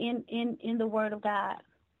Solomon in the Word of God.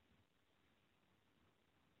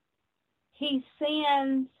 He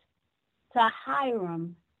sends to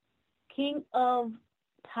Hiram, king of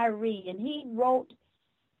Tyre, and he wrote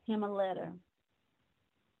him a letter.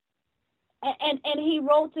 And he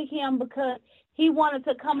wrote to him because he wanted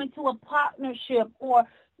to come into a partnership or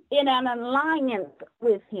in an alliance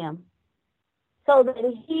with him so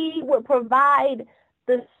that he would provide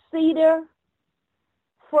the cedar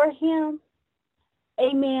for him.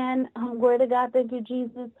 Amen. Glory to God. Thank you,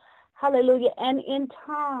 Jesus. Hallelujah. And in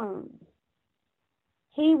turn,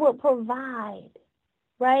 he would provide,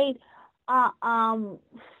 right,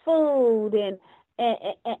 food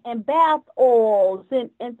and bath oils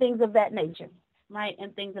and things of that nature, right?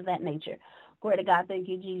 And things of that nature. Glory to God. Thank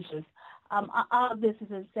you, Jesus. All of this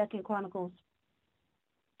is in 2 Chronicles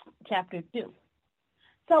chapter 2.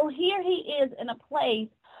 So here he is in a place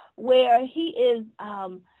where he is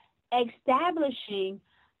establishing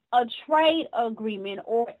a trade agreement,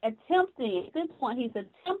 or attempting, at this point he's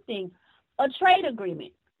attempting a trade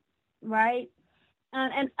agreement, right?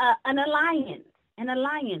 An alliance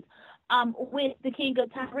with the king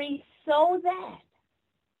of Tyre, so that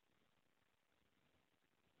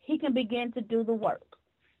he can begin to do the work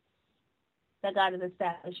that God has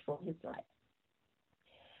established for his life.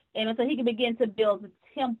 And so he can begin to build the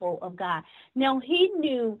temple of God. Now, he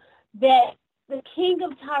knew that the king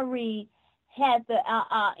of Tyre had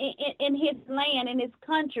in his land, in his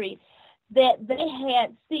country, that they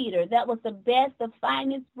had cedar. That was the best, the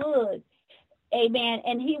finest wood. Amen.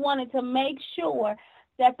 And he wanted to make sure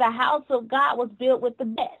that the house of God was built with the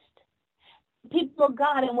best. People of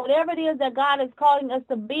God, and whatever it is that God is calling us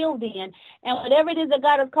to build in, and whatever it is that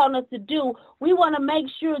God is calling us to do, we want to make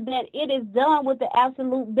sure that it is done with the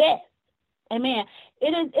absolute best. Amen.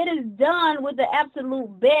 It is done with the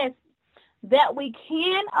absolute best that we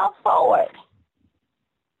can afford.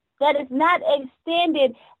 That is not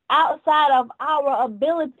extended outside of our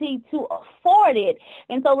ability to afford it.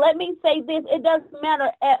 And so let me say this, it doesn't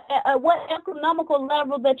matter at what economical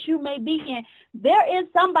level that you may be in, there is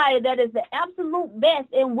somebody that is the absolute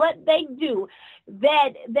best in what they do,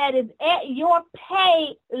 that is at your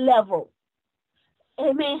pay level.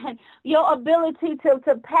 Amen. Your ability to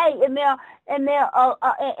pay in the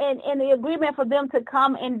agreement for them to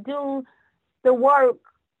come and do the work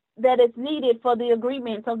that is needed for the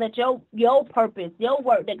agreement, so that your purpose, your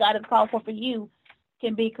work that God has called for you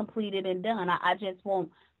can be completed and done. I just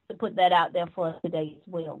want to put that out there for us today as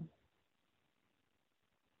well.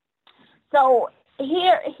 So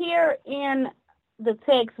here in the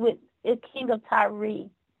text with the king of Tyre,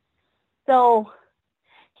 so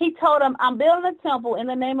he told him, I'm building a temple in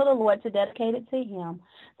the name of the Lord to dedicate it to him.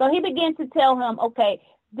 So he began to tell him, okay,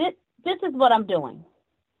 this is what I'm doing.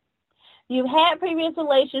 You've had previous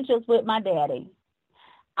relationships with my daddy.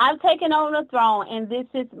 I've taken over the throne, and this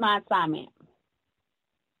is my assignment.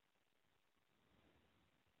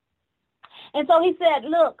 And so he said,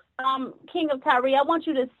 look, king of Tyre, I want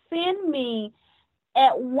you to send me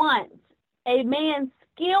at once a man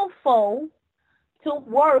skillful to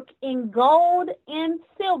work in gold, in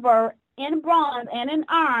silver, in bronze, and in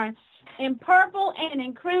iron, in purple, and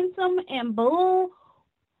in crimson, and blue,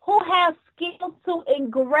 who has skill to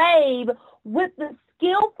engrave with the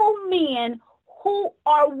skillful men who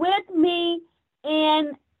are with me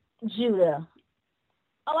in Judah.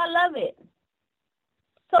 Oh, I love it.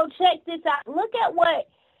 So check this out. Look at what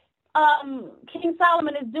King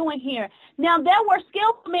Solomon is doing here. Now, there were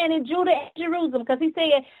skillful men in Judah and Jerusalem, because he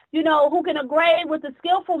said, who can engrave with the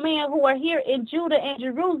skillful men who are here in Judah and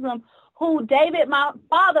Jerusalem, who David, my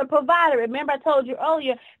father, provided. Remember, I told you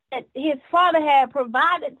earlier that his father had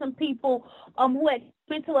provided some people who had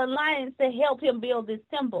come into alliance to help him build this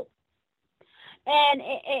temple. And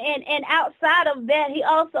outside of that, he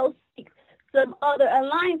also seeks some other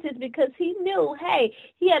alliances, because he knew, hey,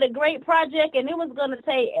 he had a great project and it was going to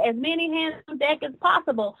take as many hands on deck as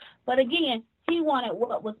possible. But again, he wanted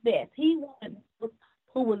what was best. He wanted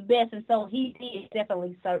who was best, and so he did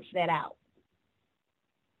definitely search that out.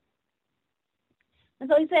 And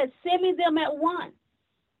so he said, send me them at once.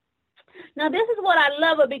 Now, this is what I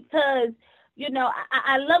love it, because,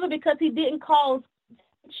 I love it because he didn't cause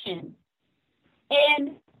tension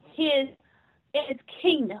in his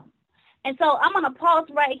kingdom. And so I'm going to pause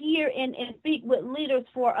right here and speak with leaders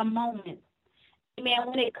for a moment. Amen.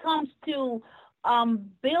 When it comes to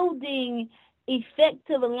building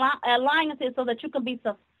effective alliances so that you can be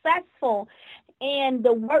successful in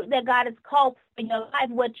the work that God has called for your life,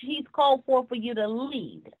 what he's called for you to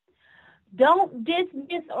lead. Don't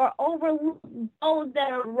dismiss or overlook those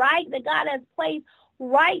that are right, that God has placed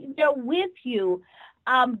right there with you.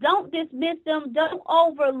 Don't dismiss them. Don't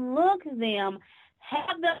overlook them.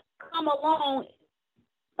 Have them come along.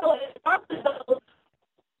 So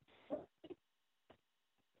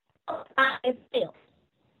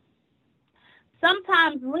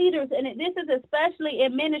sometimes leaders, and this is especially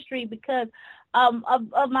in ministry because of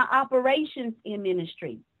my operations in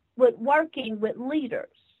ministry, with working with leaders,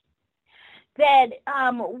 that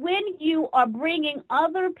when you are bringing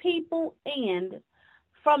other people in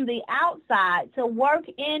from the outside to work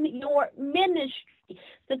in your ministry,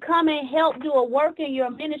 to come and help do a work in your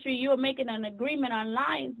ministry, you are making an agreement,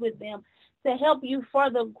 alliance with them, to help you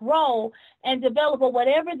further grow and develop, or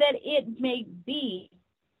whatever that it may be,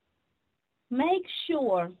 make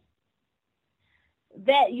sure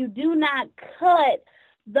that you do not cut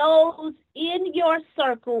those in your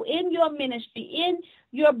circle, in your ministry, in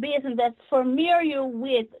your business that's familiar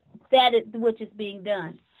with that which is being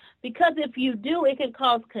done. Because if you do, it can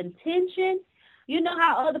cause contention. You know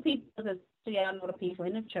how other people, especially I know the people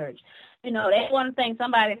in the church, they want to think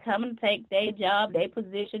somebody come and take their job, their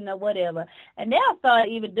position, or whatever. And they'll start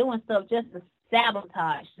even doing stuff just to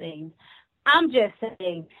sabotage things. I'm just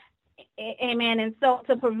saying, amen. And so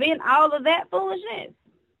to prevent all of that foolishness,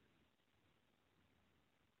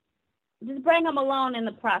 just bring them along in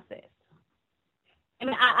the process. I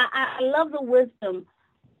mean, I love the wisdom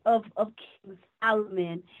of King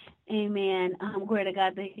Solomon. Amen. Glory to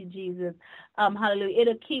God. Thank you, Jesus. Hallelujah.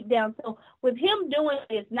 It'll keep down. So with him doing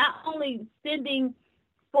this, not only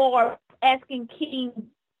asking King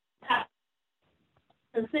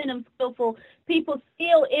to send him skillful people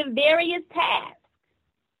still in various tasks.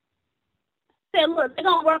 Said, look, they're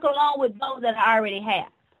going to work along with those that I already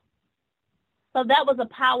have. So that was a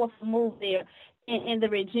powerful move there in the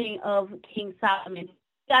regime of King Solomon.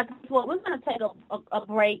 Guys, we're going to take a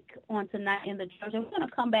break on tonight in the church, and we're going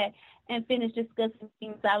to come back and finish discussing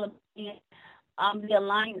King Solomon and the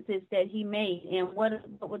alliances that he made and what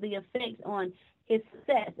were the effects on his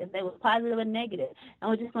success, if they were positive or negative. And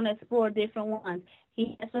we're just going to explore different ones.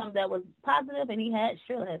 He had some that was positive, and he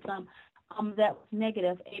sure had some that was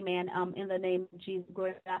negative. Amen. In the name of Jesus,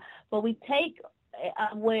 glory to God. But we take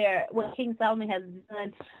what King Solomon has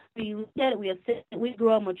done. We look at it, we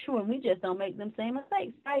grow mature, and we just don't make them same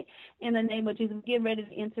mistakes, right? In the name of Jesus, we get ready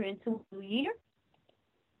to enter into a new year.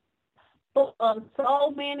 But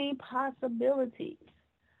so many possibilities.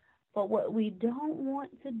 But what we don't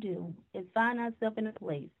want to do is find ourselves in a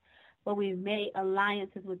place where we've made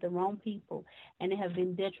alliances with the wrong people, and they have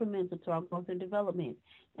been detrimental to our growth and development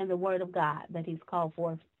and the word of God that he's called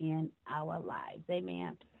forth in our lives.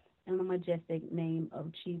 Amen. In the majestic name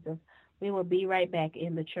of Jesus. We will be right back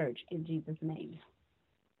in the church in Jesus' name.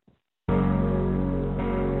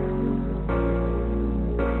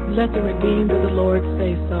 Let the redeemed of the Lord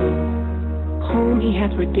say so, whom he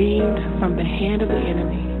hath redeemed from the hand of the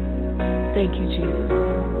enemy. Thank you, Jesus.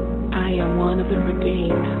 I am one of the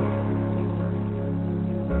redeemed.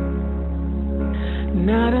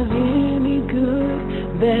 Not of any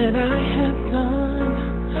good that I have done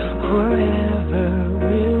or ever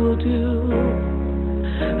will do,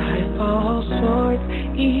 I fall short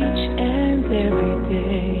each and every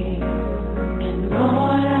day. And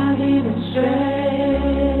Lord, I've even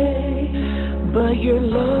strayed, but your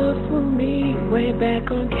love for me way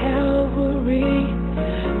back on Calvary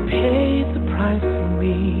paid the price for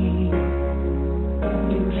me.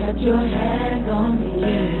 You kept your hand on me,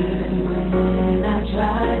 yes, when I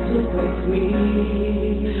tried to break free.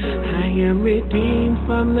 I am redeemed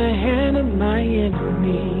from the hand of my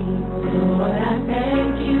enemy. Lord, I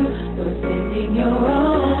thank you for sending your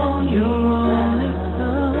only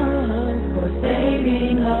Son, for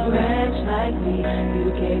saving a wretch like me. You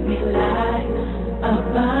gave me life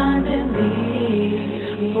abundantly.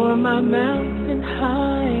 For my mountain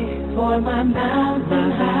high,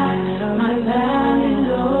 my valley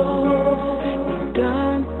low. You've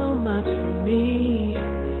done so much for me.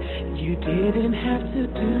 You didn't have to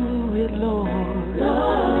do it, Lord.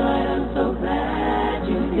 Lord, I'm so glad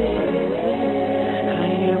you did it. I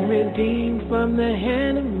am redeemed from the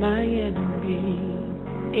hand of my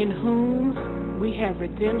enemy, in whom we have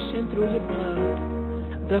redemption through your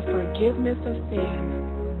blood, the forgiveness of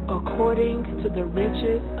sin, according to the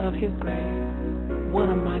riches of his grace. What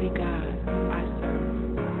a mighty God I serve.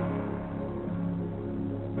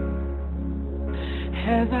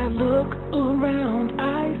 As I look around,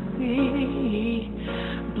 I see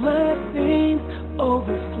blessings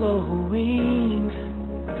overflowing,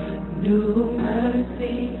 new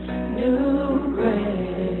mercy, new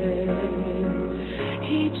grace,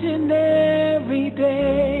 each and every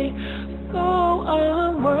day. So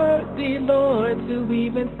unworthy, Lord, to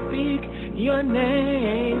even speak your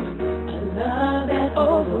name. A love that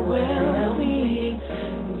overwhelms me.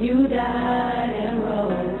 You died and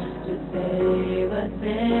rose to save a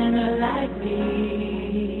sinner like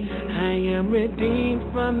me. I am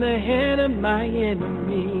redeemed from the hand of my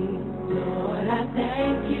enemy. Lord, I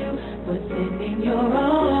thank you for sending your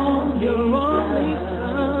only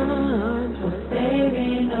Son, for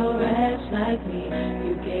saving a wretch like me.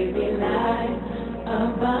 You gave me life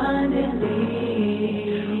abundantly.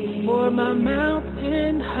 For my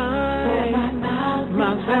mountain high,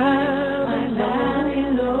 my valley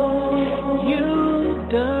low. You've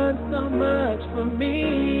done so much for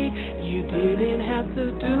me. You didn't have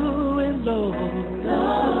to do it, Lord.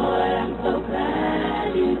 Lord, I'm so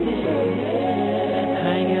glad you did.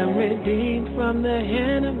 I am redeemed from the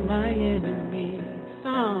hand of my enemy.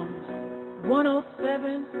 Psalms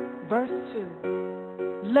 107, verse 2.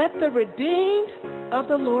 Let the redeemed of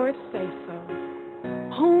the Lord say so,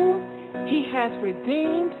 whom he has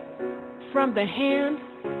redeemed from the hand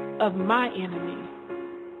of my enemy.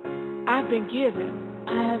 I've been given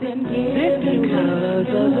this because of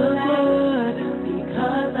the blood.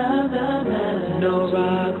 Because of the blood. No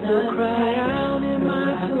rock will cry out in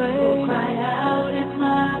my place.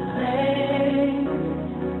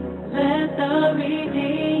 Let the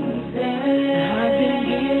redeemed say, I've been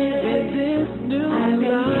given this new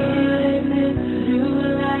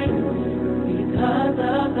life. Because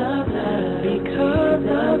of the blood. Because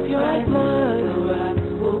of your blood. No rocks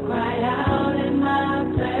will cry out in my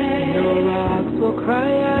place. No rocks will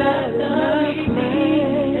cry out in my place.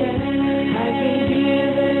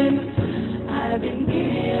 I've been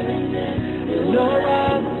given this. No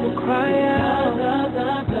rocks will cry out.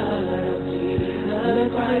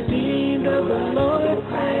 Let the redeemed of the Lord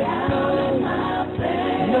cry out.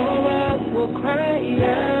 No rocks will cry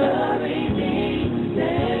out. I've been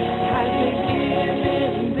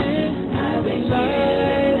given this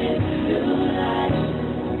life.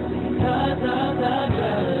 Because of the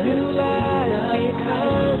blood. New life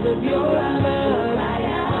because of your blood.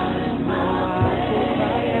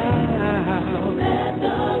 Let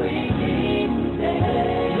the redeemed say,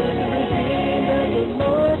 the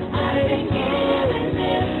Lord, I've been given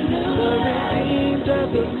this new life. The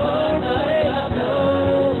redeemed of the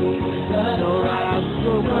Lord, no rocks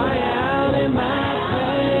will cry out in my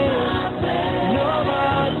place. No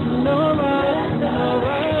rocks.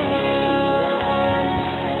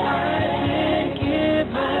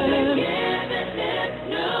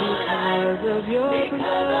 Of your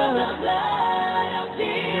blood,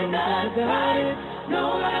 no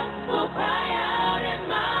rocks will cry out in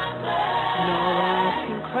my place. No rocks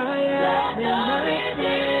can cry out in my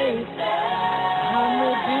place.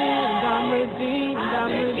 I'm redeemed.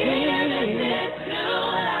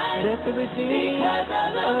 Let the redeemed of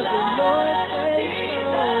the Lord say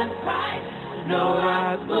so. No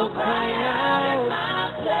rocks will cry out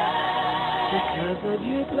because of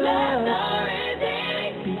your blood.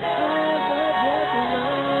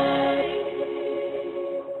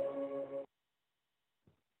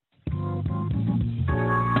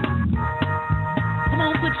 Come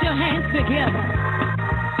on, put your hands together.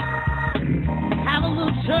 Have a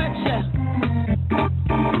little church.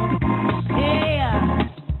 Yeah.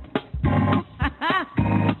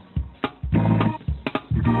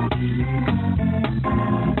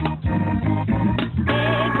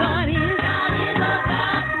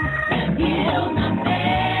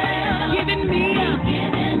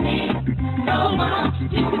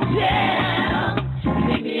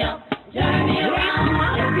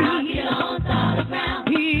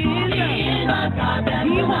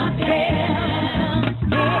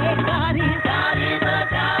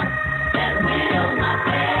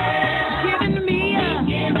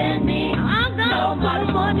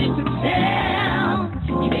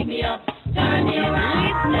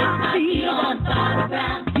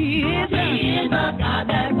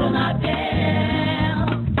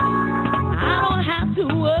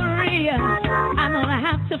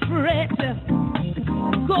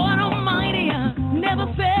 God Almighty never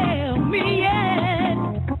failed me yet.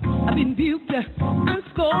 I've been duped, I'm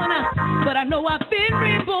scorned, but I know I've been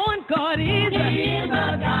reborn. God is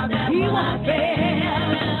a God that He won't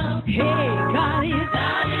fail. Hey, God is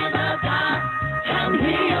a God, and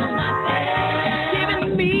He'll not fail.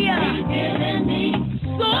 Giving me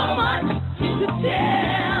so much to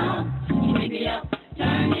tell. He picked me up,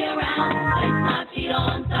 turned me around, placed my feet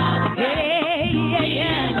on solid ground.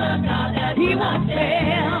 He won't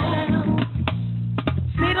fail.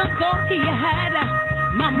 Satan thought he had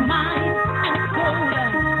my mind and soul,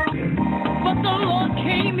 but the Lord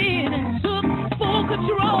came in and took full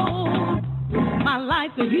control. My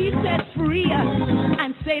life He set free,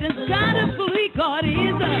 and Satan's got to flee. God is a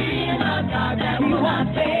God that He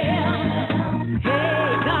won't fail.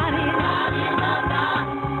 Hey, God is a God,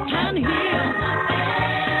 and He'll not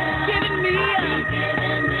fail. Giving me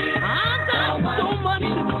I've got so much to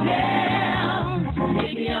tell.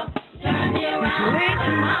 Turn me around,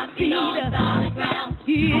 placing my feet on solid ground.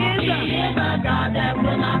 He is a God that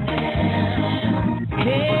will not fail.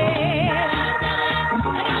 Hey,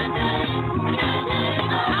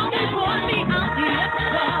 how He brought me out here,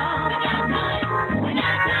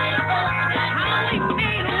 how He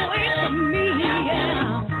made a way for me,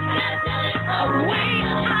 a way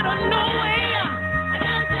out of no way.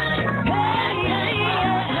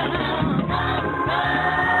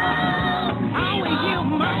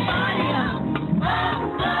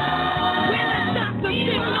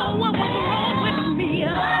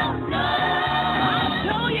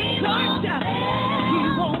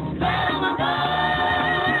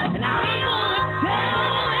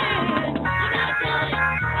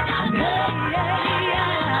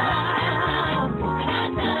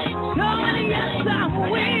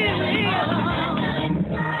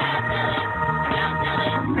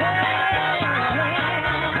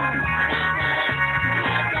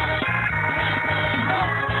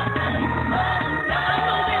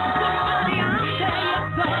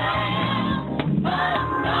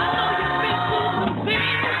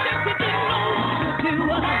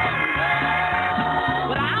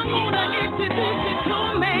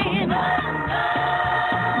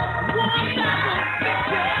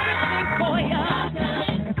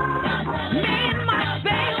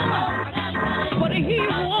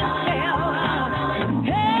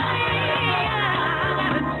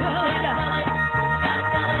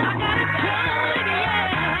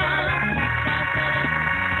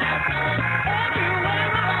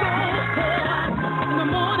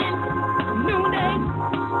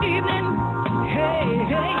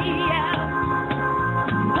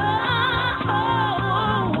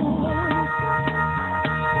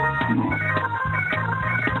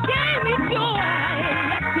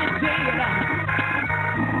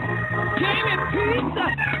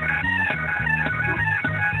 Jesus.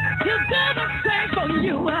 You do the same for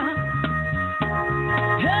you.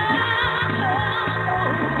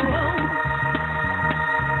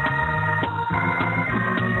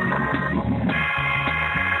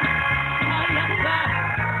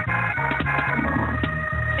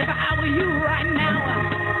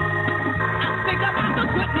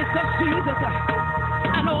 Jesus,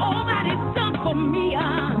 I know all that He's done for me.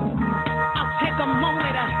 I'll take a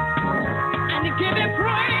moment and give Him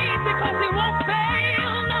praise because He won't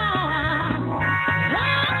fail. No.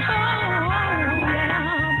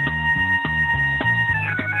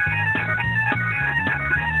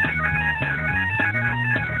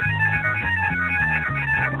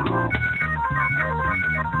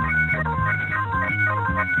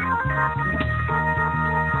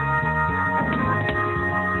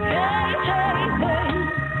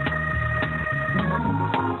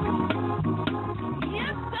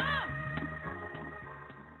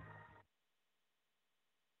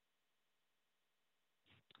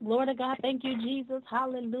 Glory to God. Thank you, Jesus.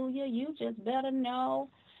 Hallelujah. You just better know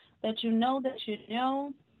that you know that you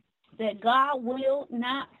know that God will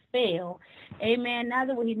not fail. Amen.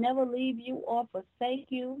 Neither will He never leave you or forsake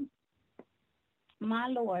you. My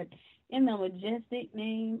Lord, in the majestic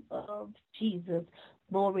name of Jesus.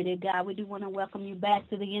 Glory to God. We do want to welcome you back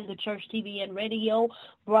to the In the Church TV and radio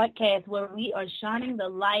broadcast where we are shining the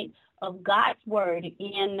light of God's word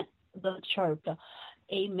in the church.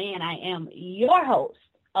 Amen. I am your host,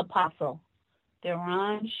 Apostle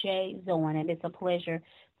Deron Shea Zoan, and it's a pleasure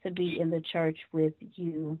to be in the church with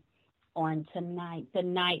you on tonight.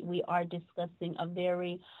 Tonight we are discussing a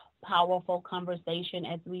very powerful conversation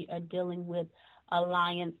as we are dealing with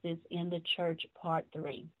alliances in the church, part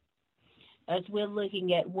 3. As we're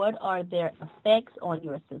looking at what are their effects on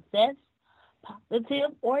your success,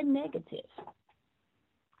 positive or negative.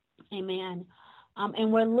 Amen.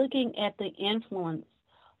 And we're looking at the influence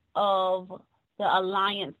of the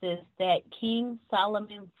alliances that King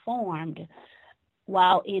Solomon formed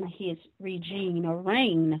while in his regime or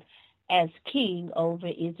reign as king over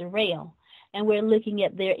Israel. And we're looking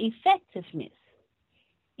at their effectiveness,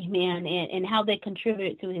 amen, and how they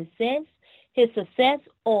contributed to his success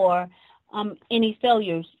or any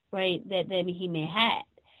failures, right, that he may have.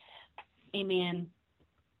 Amen.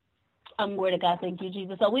 Word of God, thank you,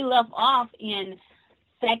 Jesus. So we left off in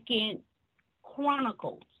 2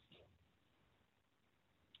 Chronicles.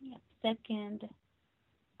 2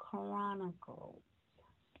 Chronicles.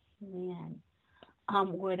 Amen.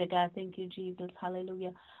 Word of God, thank you, Jesus.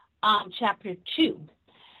 Hallelujah. Chapter 2.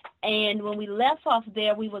 And when we left off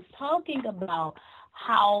there, we was talking about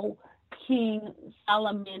how King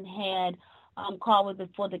Solomon had called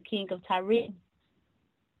before the king of Tyre.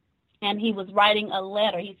 And he was writing a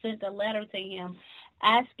letter. He sent a letter to him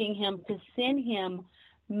asking him to send him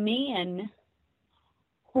men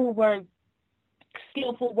who were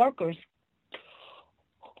skillful workers,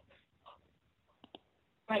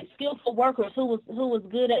 right? Skillful workers who was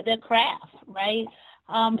good at their craft, right?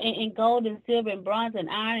 In gold and silver and bronze and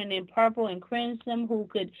iron and in purple and crimson, who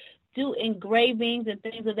could do engravings and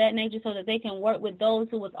things of that nature so that they can work with those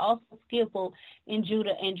who was also skillful in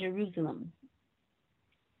Judah and Jerusalem.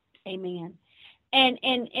 Amen. And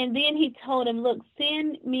then he told him, look,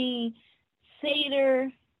 send me cedar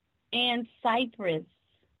and cypress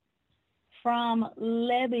from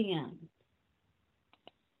Lebanon.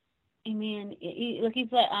 Amen. He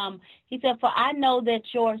said, for I know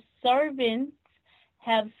that your servants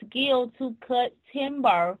have skill to cut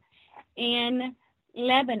timber in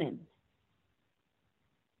Lebanon.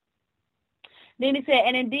 Then he said,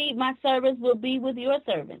 and indeed my servants will be with your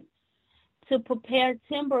servants to prepare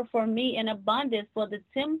timber for me in abundance for the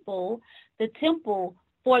temple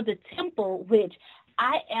which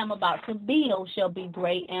I am about to build shall be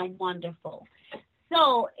great and wonderful.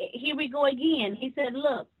 So here we go again. He said,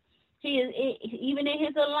 look, he is, even in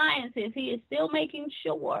his alliances, he is still making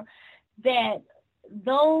sure that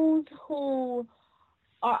those who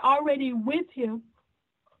are already with him,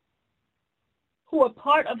 who are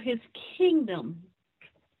part of his kingdom,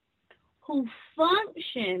 who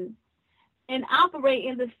function and operate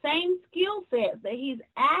in the same skill sets that he's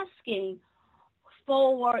asking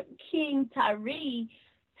for King Tyre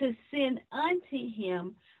to send unto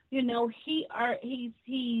him, you know,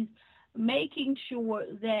 he's making sure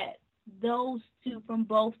that those two from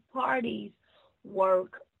both parties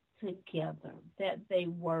work together, that they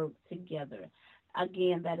work together.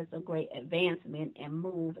 Again, that is a great advancement and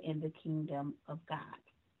move in the kingdom of God.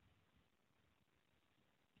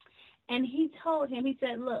 And he told him, he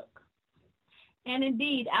said, look, and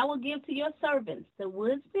indeed, I will give to your servants, the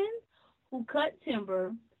woodsmen who cut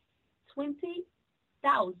timber, 20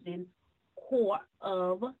 20,000 quart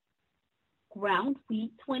of ground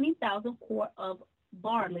wheat, 20,000 quart of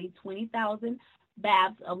barley, 20,000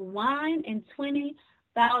 baths of wine, and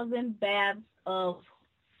 20,000 baths of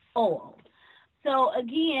oil. So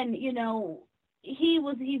again, he's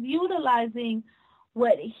utilizing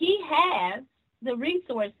what he has, the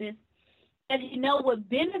resources, and would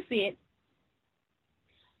benefit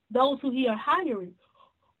those who he are hiring.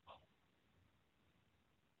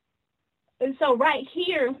 And so right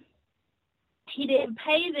here, he didn't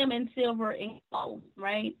pay them in silver and gold,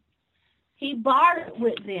 right? He bartered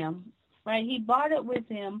with them, right? He bartered with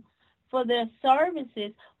them for their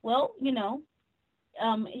services. Well,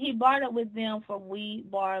 he bartered with them for wheat,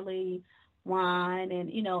 barley, wine, and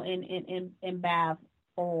and bath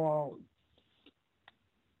oil,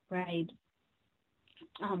 right?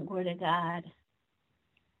 Glory to God.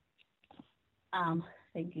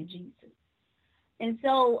 Thank you, Jesus. And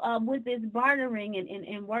so with this bartering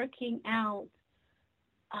and working out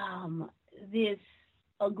this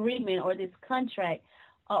agreement or this contract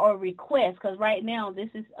or request, because right now this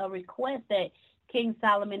is a request that King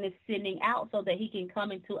Solomon is sending out so that he can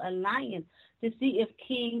come into alliance to see if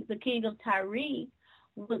the king of Tyre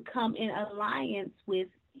would come in alliance with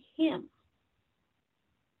him.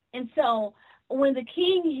 And so when the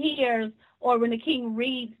king hears, or when the king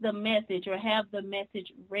reads the message or have the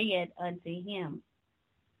message read unto him,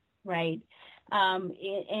 right? And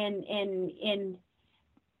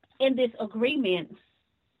in this agreement,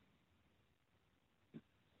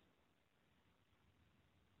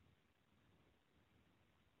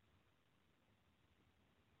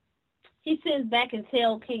 he sends back and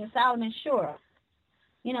tells King Solomon, sure.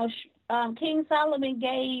 King Solomon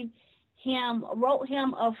wrote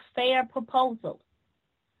him a fair proposal.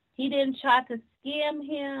 He didn't try to scam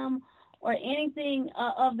him or anything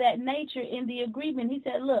of that nature in the agreement. He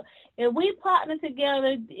said, look, if we partner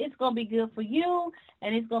together, it's going to be good for you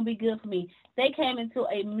and it's going to be good for me. They came into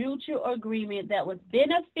a mutual agreement that was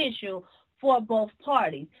beneficial for both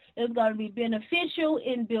parties. It was going to be beneficial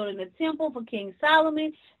in building the temple for King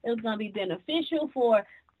Solomon. It was going to be beneficial for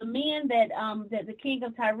the men that the king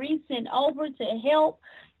of Tyre sent over to help.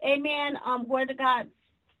 Amen. Glory to God.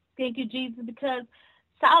 Thank you, Jesus, because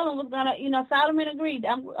Solomon was gonna, Solomon agreed.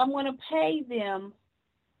 I'm gonna pay them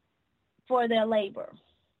for their labor.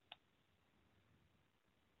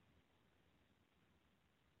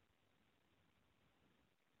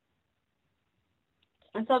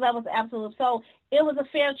 And so that was absolute. So it was a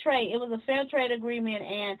fair trade. It was a fair trade agreement,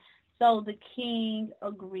 and so the king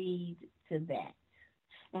agreed to that.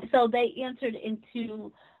 And so they entered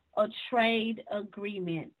into a trade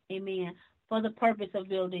agreement, amen, for the purpose of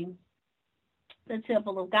building the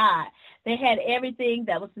temple of God. They had everything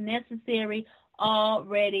that was necessary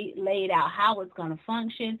already laid out, how it's going to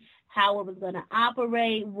function, how it was going to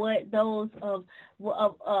operate, what those of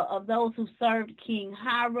those who served King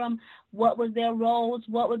Hiram, what was their roles,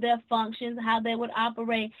 what were their functions, how they would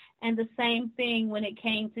operate, and the same thing when it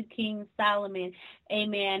came to King Solomon,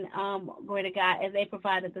 amen, glory to God, as they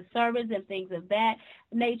provided the service and things of that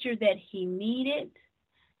nature that he needed,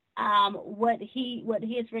 what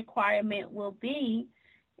his requirement will be,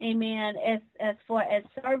 amen, as far as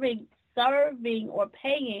serving or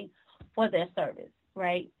paying for their service,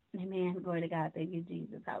 right? Amen. Glory to God. Thank you,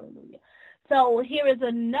 Jesus. Hallelujah. So here is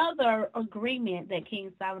another agreement that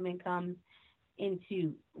King Solomon comes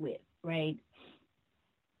into with, right?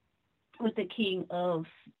 With the king of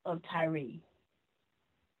Tyre.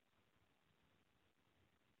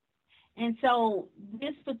 And so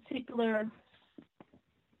this particular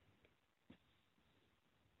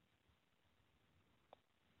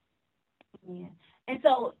And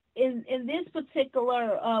so in this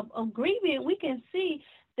particular agreement, we can see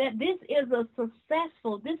that this is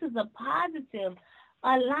a positive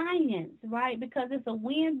alliance, right? Because it's a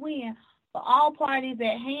win-win for all parties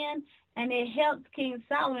at hand, and it helps King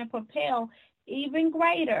Solomon propel even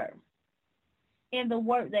greater in the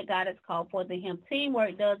work that God has called for him.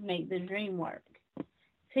 Teamwork does make the dream work.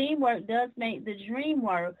 Teamwork does make the dream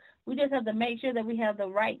work. We just have to make sure that we have the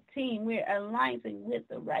right team. We're aligning with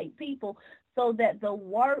the right people so that the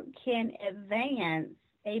work can advance.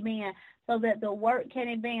 Amen. So that the work can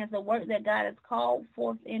advance. The work that God has called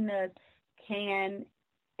forth in us can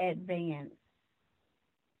advance.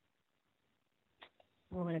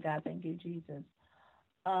 Glory to God. Thank you, Jesus.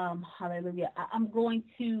 Hallelujah. I'm going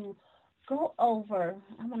to go over.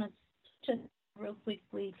 I'm going to just real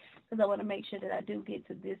quickly because I want to make sure that I do get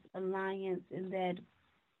to this alliance and that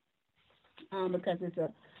because it's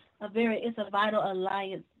a vital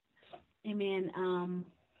alliance. Amen.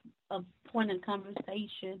 A point of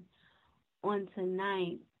conversation on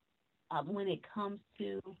tonight. when it comes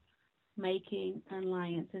to making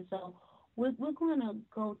alliances. So we're going to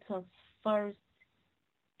go to First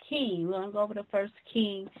King. We're going to go over to First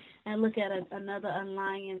King and look at another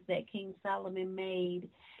alliance that King Solomon made,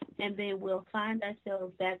 and then we'll find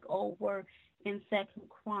ourselves back over in Second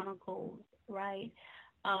Chronicles, right?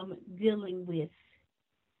 Dealing with,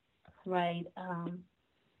 right,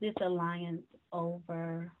 this alliance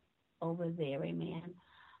over there, amen.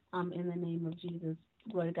 In the name of Jesus,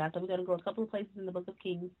 glory to God. So we're going to go a couple of places in the book of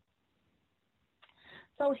Kings.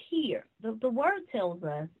 So here, the word tells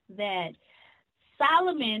us that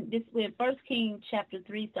Solomon, this with 1 Kings chapter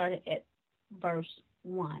 3 started at verse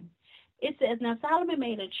 1. It says, now Solomon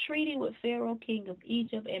made a treaty with Pharaoh, king of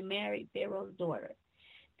Egypt, and married Pharaoh's daughter.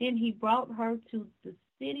 Then he brought her to the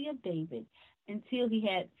city of David until he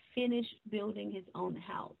had finished building his own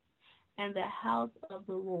house and the house of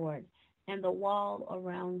the Lord and the wall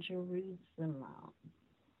around Jerusalem.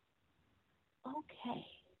 Okay.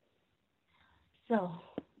 So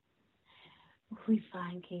we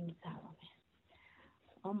find King Solomon.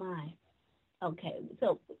 Oh my. Okay.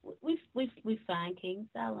 So we find King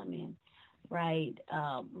Solomon right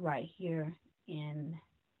here in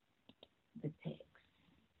the text.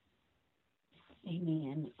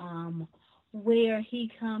 Amen. Where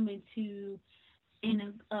he come into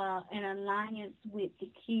an alliance with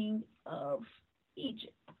the king of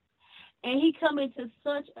Egypt. And he come into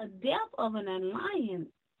such a depth of an alliance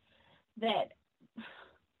that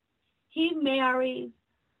he marries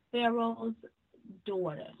Pharaoh's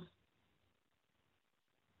daughter.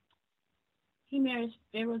 He marries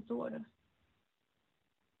Pharaoh's daughter.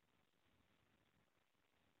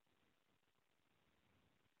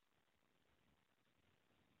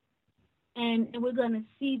 And we're going to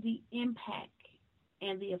see the impact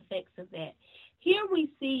and the effects of that. Here we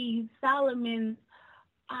see Solomon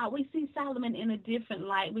in a different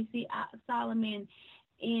light. We see Solomon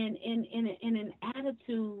in an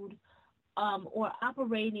attitude or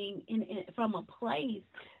operating from a place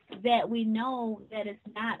that we know that is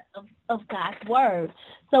not of God's word.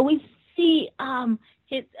 So we see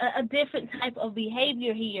a different type of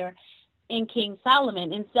behavior here in King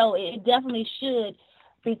Solomon, and so it definitely should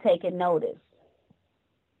be taken notice.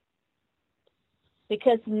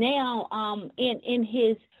 Because now in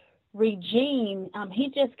his regime, he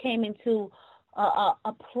just came into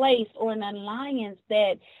a place or an alliance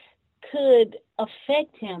that could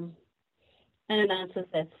affect him in an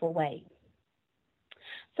unsuccessful way.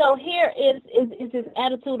 So here is his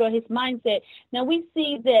attitude or his mindset. Now we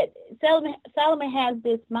see that Solomon has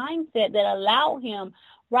this mindset that allow him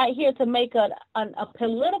right here to make a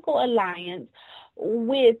political alliance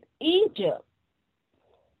with Egypt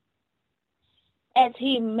as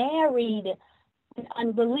he married an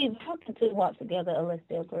unbeliever. How can two walk together unless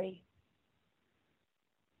they agree?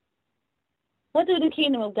 What do the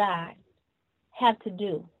kingdom of God have to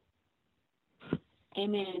do?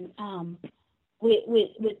 Amen.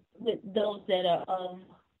 With those that are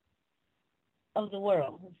of the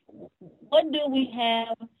world. What do we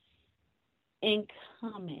have in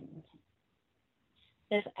common?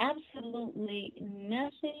 There's absolutely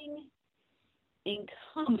nothing in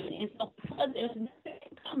common. And so because there's nothing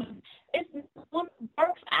in common, it's not going to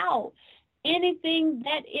work out anything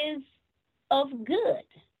that is of good.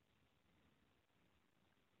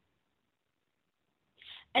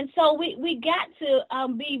 And so we got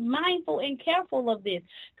to be mindful and careful of this,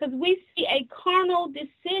 because we see a carnal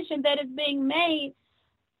decision that is being made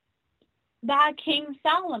by King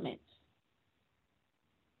Solomon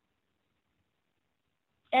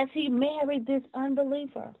as he married this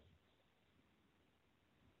unbeliever.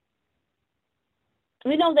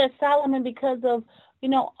 We know that Solomon, because of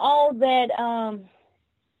all that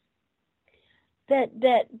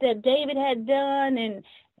that David had done,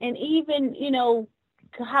 and even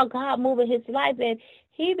how God moved in his life, that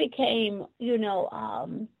he became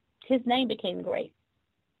his name became great.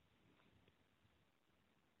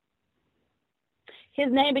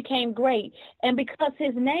 His name became great, and because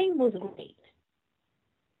his name was great,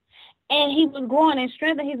 and he was growing in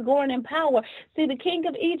strength and he's growing in power. See, the king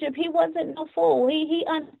of Egypt, he wasn't no fool. He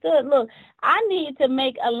understood, look, I need to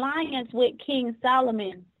make alliance with King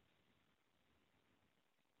Solomon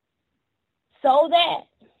so that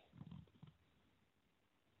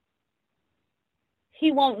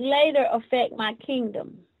he won't later affect my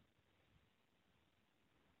kingdom.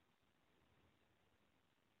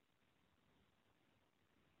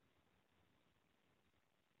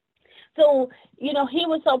 So, he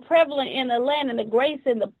was so prevalent in the land, and the grace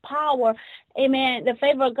and the power, amen, the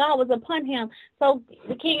favor of God was upon him. So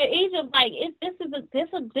the king of Egypt, like, this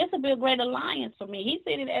will be a great alliance for me. He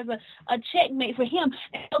said it as a checkmate for him.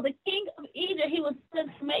 And so the king of Egypt, he was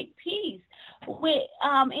supposed to make peace with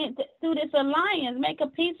through this alliance, make a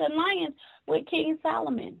peace alliance with King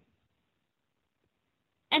Solomon.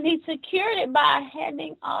 And he secured it by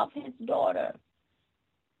handing off his daughter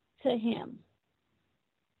to him.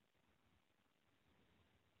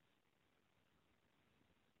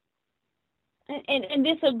 And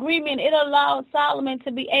this agreement, it allowed Solomon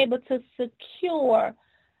to be able to secure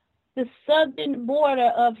the southern border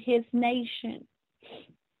of his nation.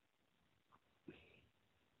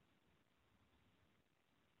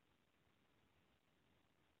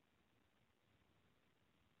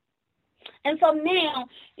 And so now,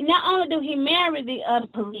 not only do he marry the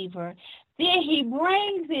unbeliever, then he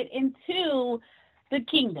brings it into the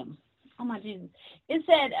kingdom. Oh, my Jesus. It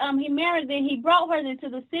said he married, then he brought her into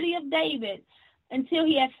the city of David until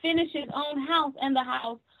he had finished his own house and the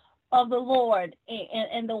house of the Lord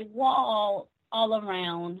and the wall all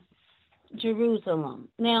around Jerusalem.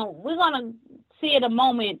 Now, we're going to see in a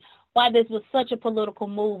moment why this was such a political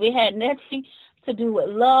move. It had nothing to do with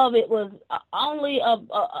love. It was only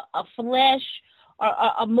a flesh or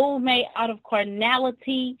a move made out of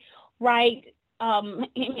carnality, right?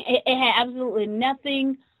 It had absolutely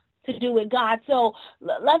nothing to do with God. So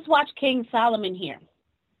let's watch King Solomon here.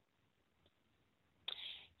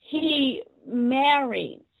 He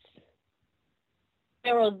marries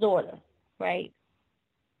Pharaoh's daughter, right?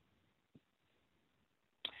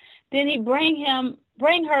 Then he bring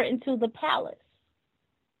her into the palace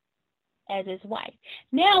as his wife.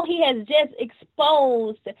 Now he has just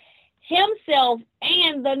exposed himself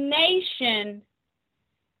and the nation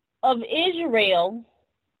of Israel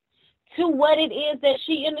to what it is that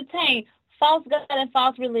she entertained, false God and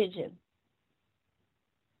false religion.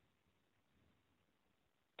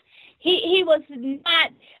 He was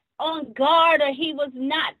not on guard, or he was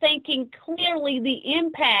not thinking clearly the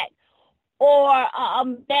impact or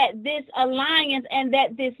that this alliance and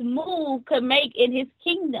that this move could make in his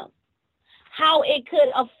kingdom, how it could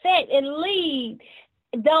affect and lead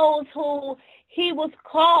those who he was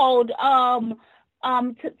called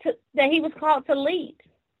that he was called to lead.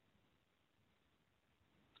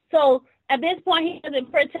 So at this point, he wasn't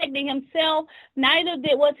protecting himself, neither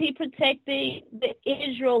was he protecting the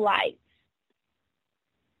Israelites.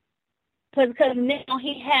 Because now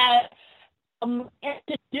he had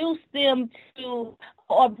introduced them to,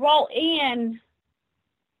 or brought in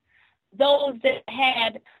those that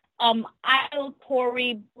had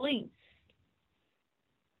idolatory beliefs.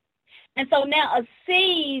 And so now a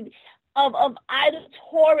seed of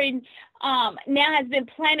idolatory now has been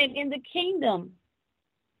planted in the kingdom.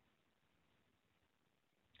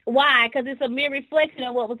 Why? Because it's a mere reflection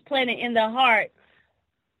of what was planted in the heart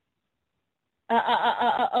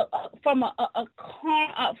from what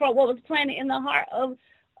was planted in the heart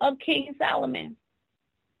of King Solomon.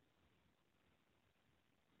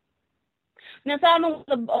 Now, Solomon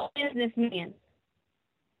was a businessman,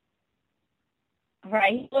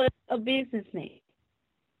 right? He was a businessman.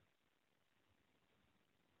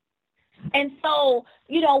 And so,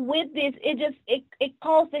 with this, it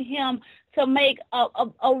caused him to make a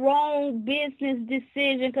wrong business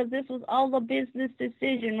decision, because this was all a business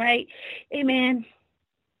decision, right? Amen.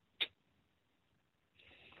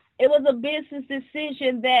 It was a business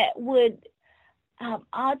decision that would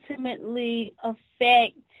ultimately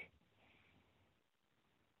affect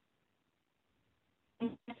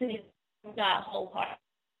God wholeheartedly.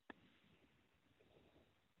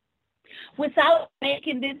 Without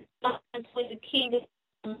making this alliance with the king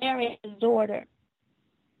to marry his daughter,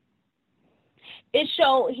 it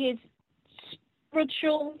showed his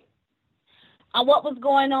spiritual, what was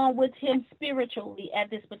going on with him spiritually at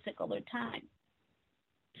this particular time.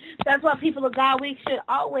 That's why, people of God, we should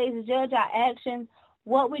always judge our actions,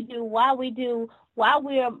 what we do, why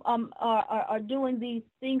we are doing these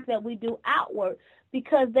things that we do outward,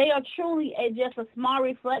 because they are truly just a small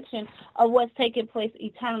reflection of what's taking place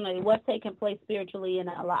eternally, what's taking place spiritually in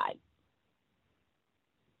our lives.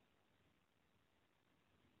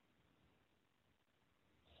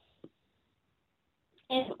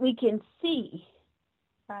 And we can see,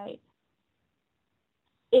 right?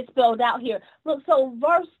 It's spelled out here. Look, so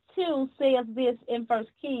verse 2 says this in 1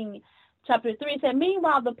 Kings chapter 3. It said,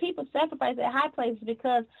 meanwhile, the people sacrificed at high places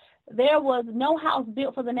because there was no house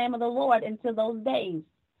built for the name of the Lord until those days.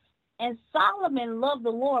 And Solomon loved the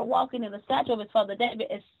Lord, walking in the statue of his father David,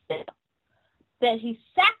 except that he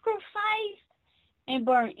sacrificed and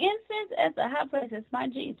burned incense at the high places, my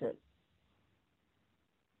Jesus.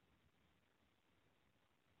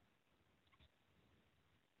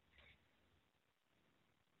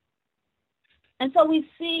 And so we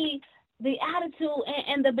see the attitude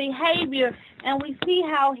and the behavior, and we see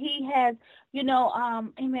how he has,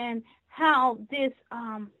 amen, how this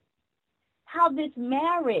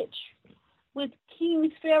marriage with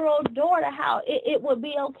King Pharaoh's daughter, how it would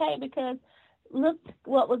be okay, because look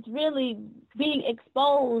what was really being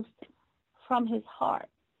exposed from his heart.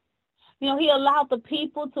 He allowed the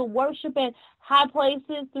people to worship at high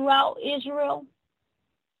places throughout Israel,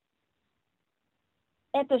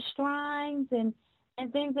 at the shrines and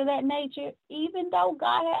things of that nature, even though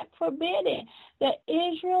God had forbidden the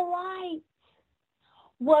Israelites.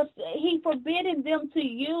 He forbidden them to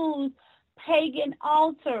use pagan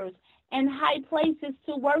altars and high places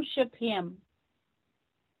to worship him.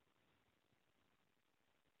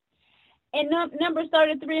 In Numbers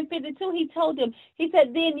 33 and 52, he told them, he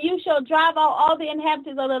said, then you shall drive out all the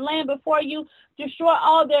inhabitants of the land before you, destroy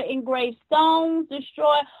all their engraved stones,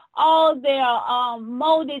 destroy all their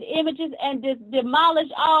molded images, and demolish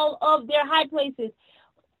all of their high places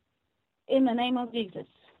in the name of Jesus.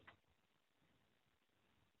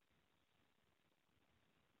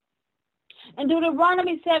 In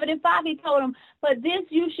Deuteronomy 7 and 5, he told them, but this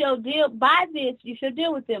you shall deal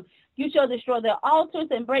with them. You shall destroy their altars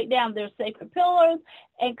and break down their sacred pillars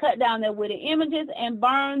and cut down their wooden images and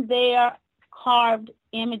burn their carved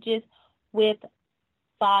images with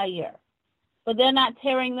fire. But they're not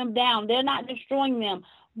tearing them down. They're not destroying them,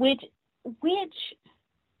 which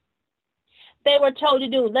they were told to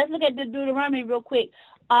do. Let's look at the Deuteronomy real quick.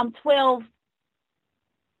 Chapter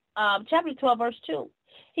 12, verse 2.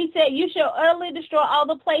 He said, you shall utterly destroy all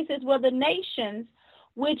the places where the nations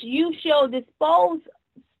which you shall dispose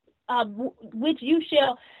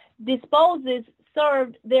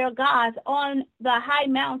served their gods on the high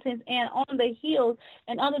mountains and on the hills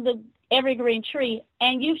and under the evergreen tree.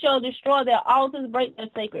 And you shall destroy their altars, break their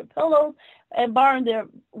sacred pillars, and burn their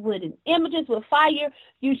wooden images with fire.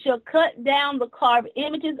 You shall cut down the carved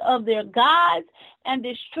images of their gods and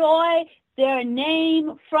destroy their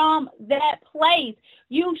name from that place.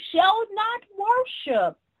 You shall not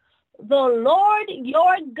worship the Lord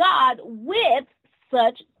your God with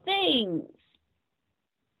such things,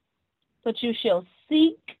 but you shall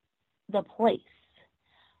seek the place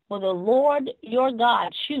where the Lord your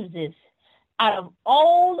God chooses out of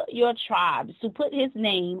all your tribes to put his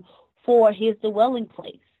name for his dwelling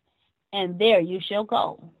place, and there you shall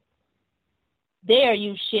go. There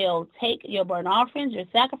you shall take your burnt offerings, your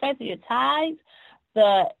sacrifices, your tithes,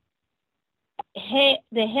 the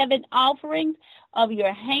heaven offerings of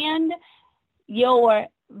your hand, your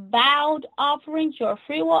vowed offerings, your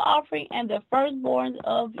freewill offering, and the firstborns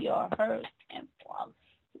of your herds and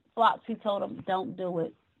flocks. He told them, don't do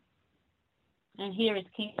it. And here is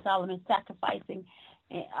King Solomon sacrificing.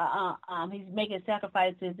 He's making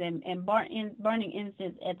sacrifices and burning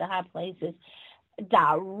incense at the high places.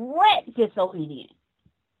 Direct disobedience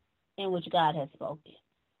in which God has spoken.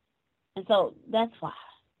 And so that's why.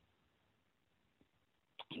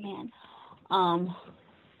 Amen.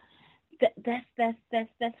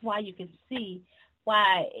 That's why you can see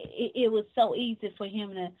why it was so easy for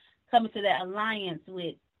him to come into that alliance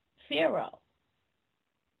with Pharaoh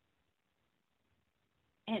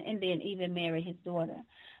and then even marry his daughter.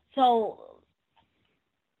 So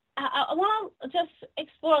I want to just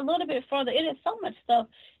explore a little bit further. It is so much stuff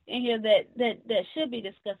in here that should be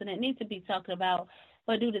discussed and it needs to be talked about,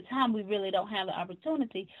 but due to time, we really don't have the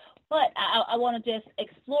opportunity. But I want to just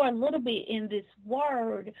explore a little bit in this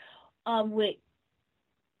word with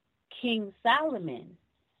King Solomon,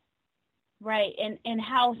 right? And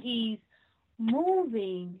how he's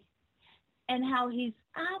moving and how he's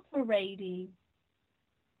operating,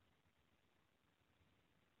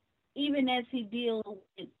 even as he deals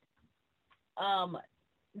with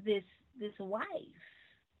this wife,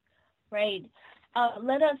 right?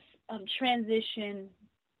 Let us transition,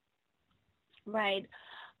 right,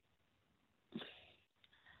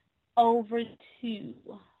 over to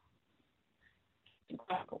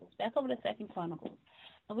Chronicles, back over to 2 Chronicles,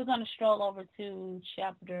 and we're going to stroll over to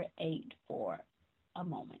chapter 8 for a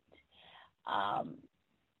moment.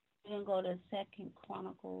 We're going to go to 2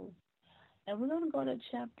 Chronicles, and we're going to go to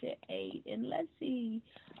chapter 8, and let's see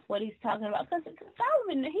what he's talking about. Because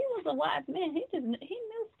Solomon, he was a wise man. He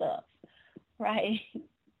knew stuff, right?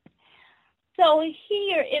 So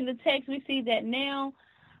here in the text, we see that now,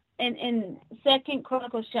 in 2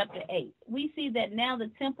 Chronicles chapter 8, we see that now the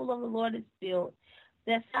temple of the Lord is built,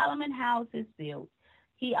 that Solomon's house is built.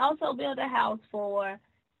 He also built a house for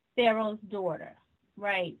Pharaoh's daughter,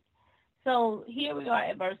 right? So here we are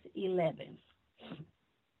at verse 11.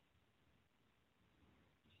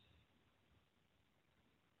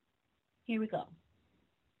 Here we go.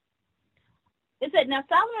 It said, now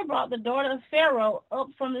Solomon brought the daughter of Pharaoh up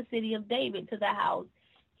from the city of David to the house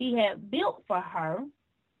he had built for her,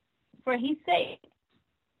 for he said,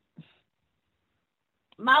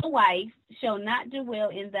 my wife shall not dwell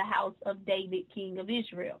in the house of David, king of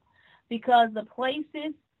Israel, because the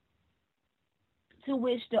places to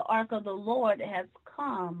which the ark of the Lord has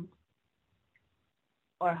come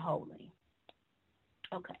are holy.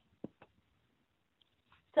 Okay.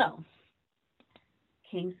 So,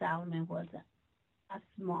 King Solomon was a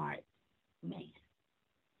smart man.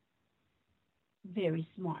 Very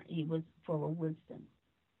smart. He was full of wisdom.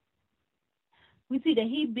 We see that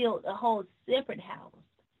he built a whole separate house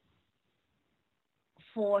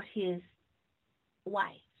for his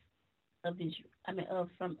wife of Israel,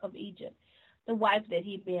 of Egypt, the wife that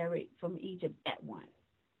he married from Egypt at one.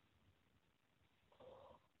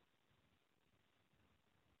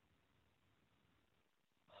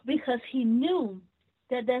 Because he knew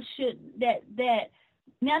that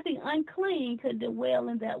nothing unclean could dwell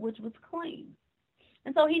in that which was clean.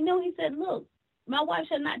 And so he knew, he said, look, my wife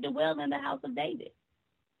shall not dwell in the house of David.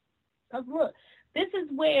 Because look, this is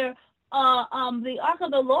where the ark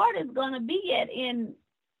of the Lord is going to be at, and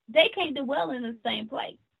they can't dwell in the same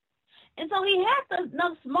place. And so he had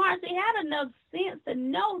enough smarts, he had enough sense to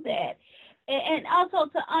know that, and also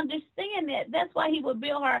to understand that. That's why he would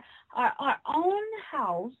build her own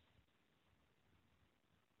house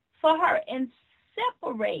for her and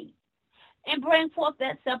separate and bring forth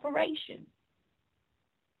that separation.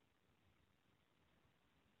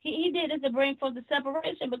 He did it to bring forth the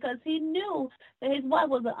separation because he knew that his wife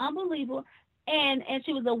was an unbeliever and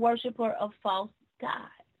she was a worshiper of false gods.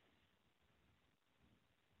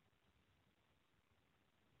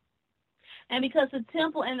 And because the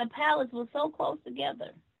temple and the palace were so close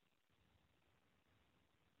together,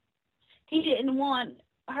 he didn't want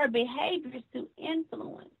her behaviors to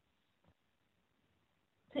influence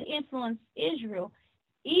Israel,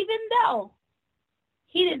 even though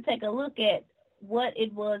he didn't take a look at what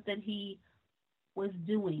it was that he was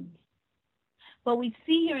doing. But we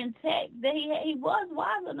see here in text that he was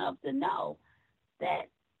wise enough to know that,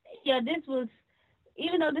 this was,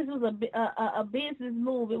 even though this was a business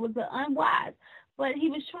move, it was unwise. But he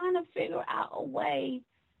was trying to figure out a way,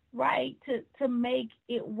 right, to make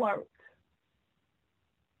it work.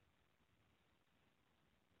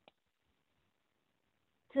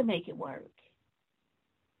 To make it work.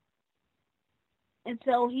 And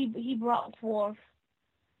so he brought forth,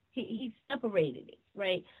 he separated it,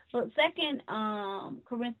 right? But 2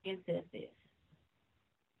 Corinthians says this.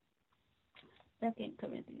 2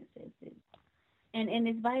 Corinthians says this. And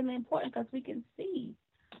it's vitally important because we can see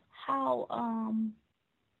how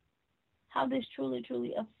this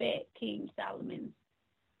truly affect King Solomon's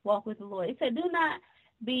walk with the Lord. It said, do not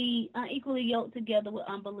be unequally yoked together with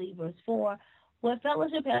unbelievers, for what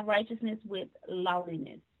fellowship has righteousness with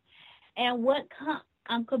lawlessness? And what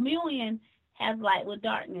communion has light with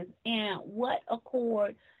darkness? And what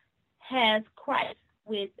accord has Christ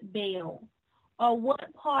with Baal? Or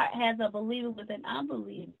what part has a believer with an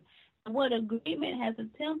unbeliever? And what agreement has the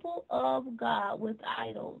temple of God with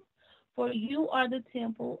idols? For you are the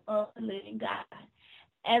temple of the living God.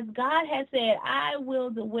 As God has said, I will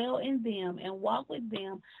dwell in them and walk with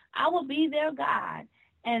them. I will be their God,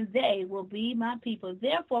 and they will be my people.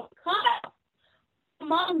 Therefore, come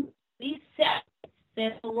among these separate,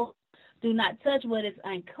 says the Lord. Do not touch what is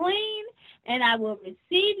unclean, and I will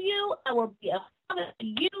receive you. I will be a father to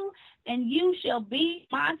you, and you shall be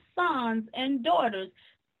my sons and daughters,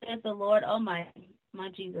 says the Lord Almighty, my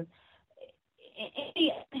Jesus.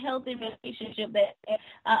 Any unhealthy relationship,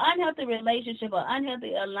 or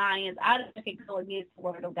unhealthy alliance, I don't think go against the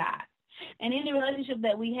word of God. And any relationship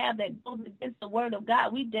that we have that goes against the word of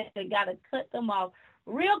God, we definitely got to cut them off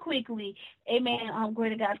real quickly. Amen. Glory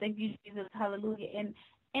to God. Thank you, Jesus. Hallelujah.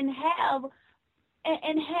 And have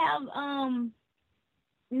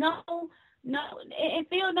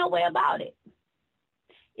feel no way about it.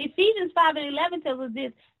 Ephesians 5:11 tells us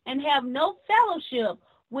this, and have no fellowship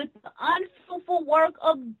with the unfruitful work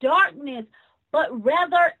of darkness, but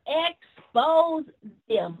rather expose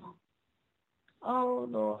them. Oh,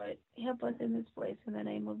 Lord, help us in this place in the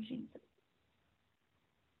name of Jesus.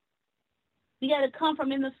 We got to come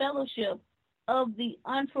from in the fellowship of the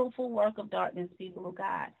unfruitful work of darkness, people of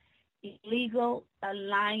God. Illegal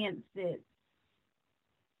alliances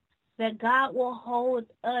that God will hold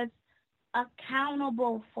us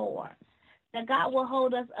accountable for. That God will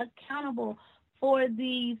hold us accountable for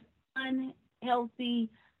these unhealthy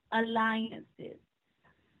alliances.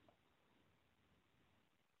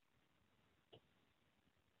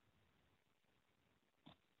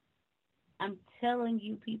 I'm telling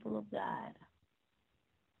you, people of God,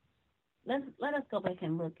 let us go back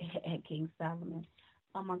and look at King Solomon.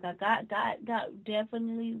 Oh my God, God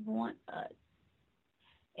definitely want us,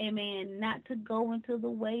 amen, not to go into the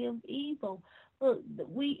way of evil. Look,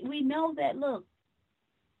 we know that. Look,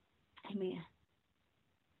 amen.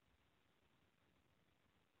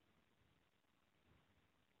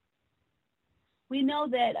 We know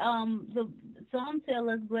that the Psalm tells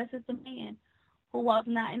us, "Blessed is the man who walks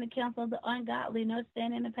not in the counsel of the ungodly, nor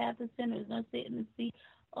stand in the path of sinners, nor sit in the seat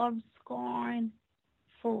of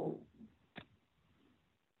scornful."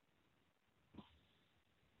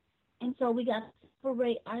 And so we got to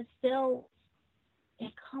separate ourselves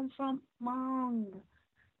and come from among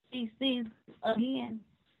these things. Again,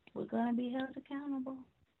 we're going to be held accountable.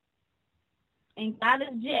 And God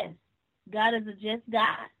is just. God is a just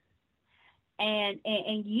God.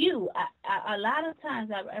 And you, a lot of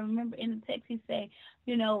times, I remember in the text he said,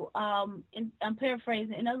 I'm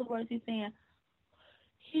paraphrasing. In other words, he's saying,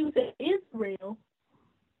 he was Israel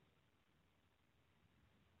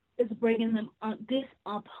is bringing them this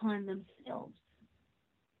upon themselves.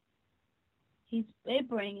 They're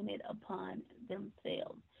bringing it upon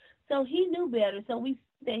themselves. So he knew better. So we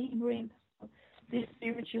see that he brings this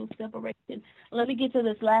spiritual separation. Let me get to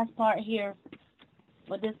this last part here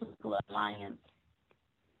with this alliance.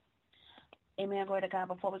 Amen. Glory to God.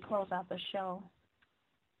 Before we close out the show.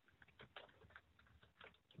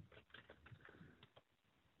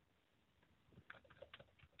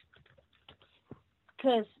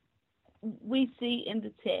 Because we see in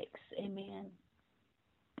the text, amen.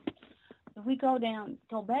 If we go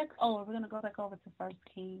back over, we're going to go back over to 1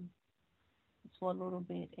 Kings for a little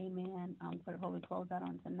bit, amen. Before we close out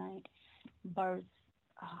on tonight,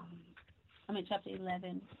 chapter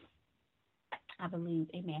 11, I believe,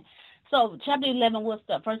 amen. So chapter 11, we'll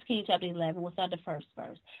start, 1 Kings chapter 11, we'll start the first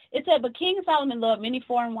verse. It said, "But King Solomon loved many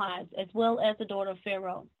foreign wives, as well as the daughter of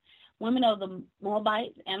Pharaoh, women of the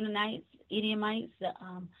Moabites, Ammonites, Edomites, the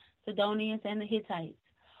Sidonians, and the Hittites,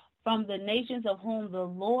 from the nations of whom the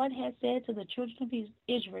Lord has said to the children of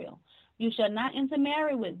Israel, you shall not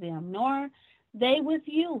intermarry with them, nor they with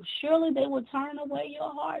you. Surely they will turn away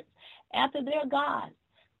your hearts after their gods.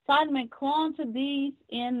 Solomon clung to these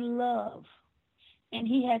in love, and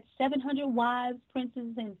he had 700 wives,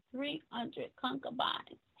 princes, and 300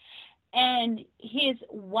 concubines. And his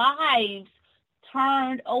wives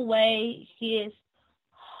turned away his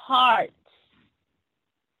heart."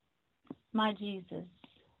 My Jesus.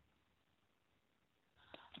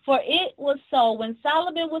 "For it was so when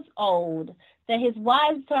Solomon was old that his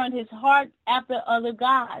wives turned his heart after other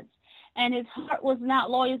gods, and his heart was not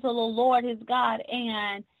loyal to the Lord his God,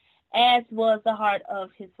 and as was the heart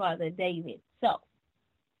of his father David." So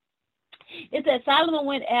it says Solomon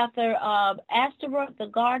went after Ashtoreth, the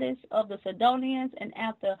goddess of the Sidonians, and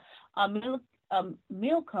after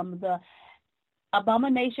Milcom, the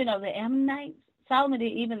abomination of the Ammonites. Solomon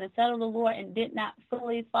did even the sight of the Lord and did not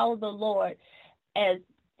fully follow the Lord as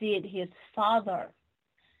did his father.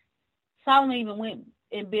 Solomon even went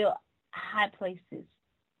and built high places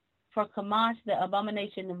for Chemosh, the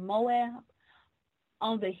abomination of Moab,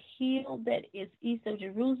 on the hill that is east of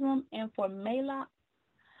Jerusalem, and for Moloch,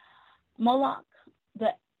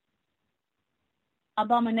 the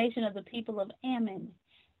abomination of the people of Ammon.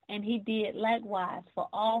 And he did likewise for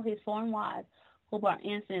all his foreign wives who brought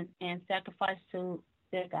incense and sacrificed to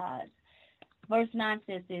their gods. Verse 9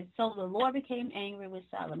 says this, "So the Lord became angry with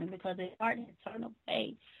Solomon because his heart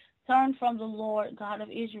had turned from the Lord God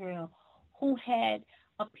of Israel, who had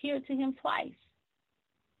appeared to him twice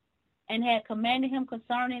and had commanded him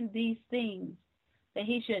concerning these things, that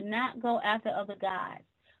he should not go after other gods.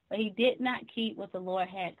 But he did not keep what the Lord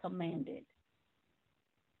had commanded."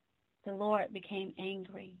 The Lord became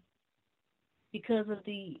angry because of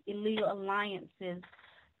the illegal alliances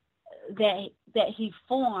that he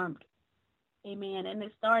formed. Amen. And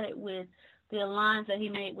it started with the alliance that he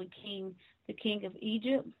made with the king of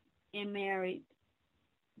Egypt, and married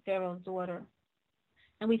Pharaoh's daughter.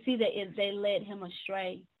 And we see that they led him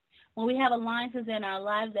astray. When we have alliances in our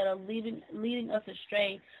lives that are leading us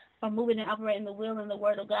astray from moving and operating the will and the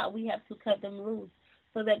word of God, we have to cut them loose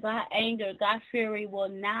so that God's anger, God's fury will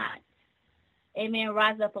not, amen,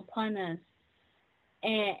 rise up upon us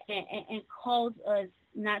and cause us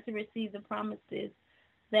not to receive the promises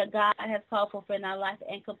that God has called for in our life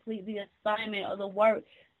and complete the assignment of the work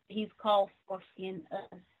he's called for in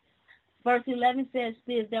us. Verse 11 says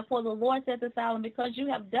this, "Therefore the Lord said to Solomon, because you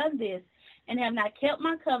have done this and have not kept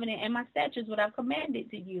my covenant and my statutes what I've commanded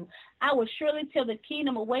to you, I will surely tear the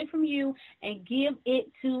kingdom away from you and give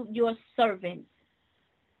it to your servants."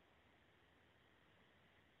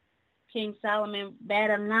 King Solomon,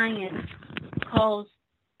 bad alliance, caused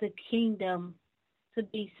the kingdom to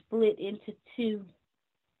be split into two.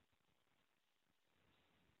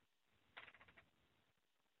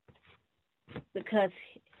 Because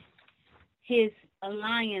his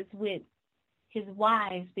alliance with his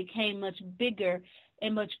wives became much bigger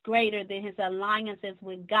and much greater than his alliances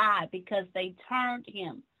with God, because they turned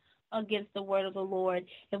him against the word of the Lord.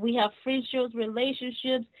 If we have friendships,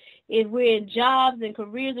 relationships, if we're in jobs and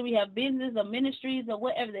careers, and we have business or ministries or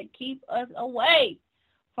whatever that keep us away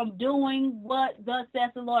from doing what thus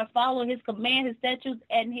says the Lord, follow his command, his statutes,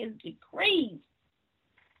 and his decrees,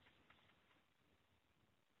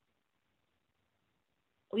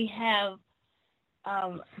 we have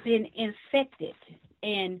been infected,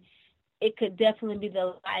 and it could definitely be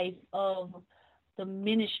the life of the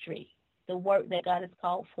ministry, the work that God has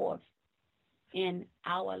called forth in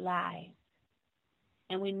our lives.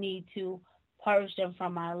 And we need to purge them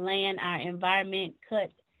from our land, our environment,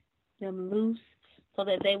 cut them loose so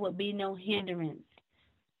that they would be no hindrance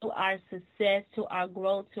to our success, to our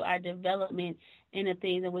growth, to our development in the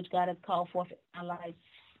things in which God has called forth in our lives.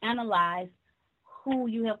 Analyze who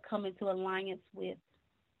you have come into alliance with.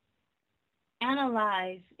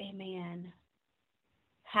 Analyze, amen,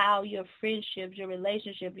 how your friendships, your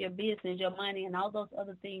relationship, your business, your money, and all those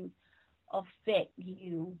other things affect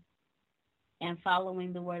you and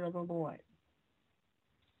following the word of the Lord.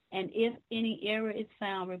 And if any error is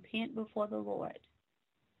found, repent before the Lord.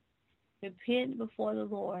 Repent before the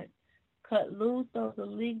Lord. Cut loose those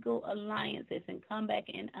illegal alliances and come back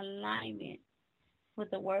in alignment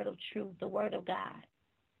with the word of truth, the word of God,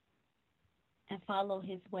 and follow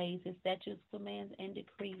his ways, his statutes, commands, and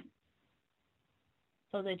decrees,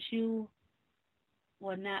 so that you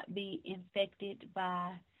will not be infected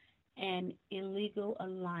by an illegal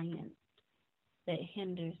alliance that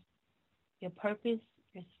hinders your purpose,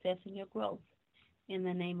 your success, and your growth. In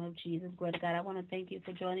the name of Jesus, glory to God. I want to thank you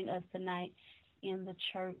for joining us tonight in the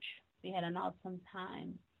church. We had an awesome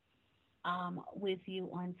time with you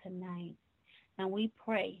on tonight. And we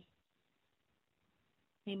pray,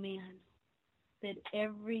 amen, that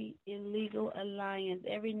every illegal alliance,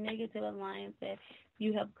 every negative alliance that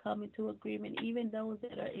you have come into agreement, even those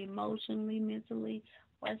that are emotionally, mentally,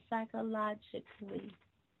 or psychologically,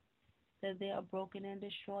 that they are broken and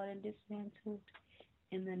destroyed and dismantled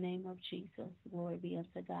in the name of Jesus. Glory be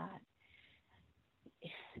unto God.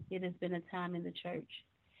 It has been a time in the church.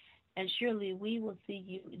 And surely we will see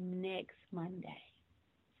you next Monday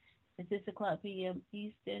at 6 o'clock p.m.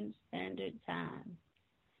 Eastern Standard Time.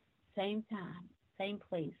 Same time, same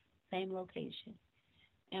place, same location.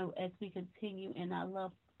 And as we continue in our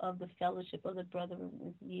love of the fellowship of the brethren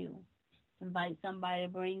with you, invite somebody,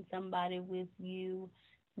 bring somebody with you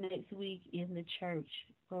next week in the church.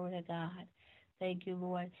 Glory to God. Thank you,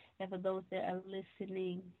 Lord. And for those that are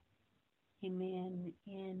listening, amen,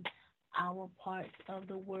 in our parts of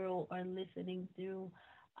the world, or listening through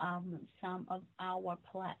some of our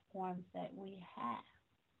platforms that we have.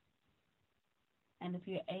 And if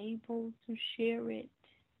you're able to share it,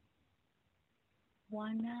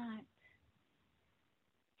 why not?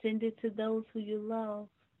 Send it to those who you love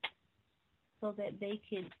so that they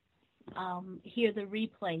can hear the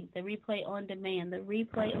replay on demand,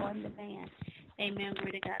 Amen.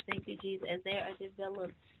 Glory to God. Thank you, Jesus. As they are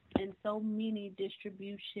developed in so many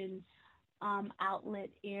distribution outlet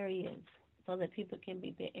areas, so that people can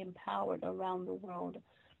be empowered around the world,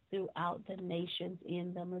 throughout the nations,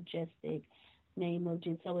 in the majestic name of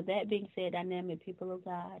Jesus. So with that being said, dynamic people of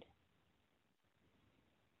God,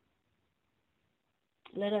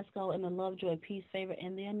 let us go in the love, joy, peace, favor,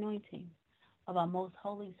 and the anointing of our most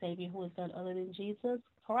holy Savior, who is none other than Jesus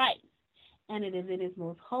Christ. And it is in his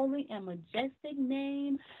most holy and majestic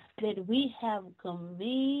name that we have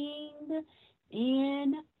convened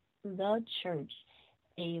in the church.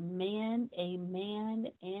 Amen, amen,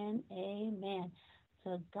 and amen.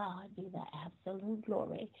 To God be the absolute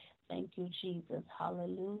glory. Thank you, Jesus.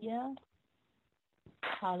 Hallelujah.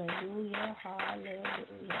 Hallelujah.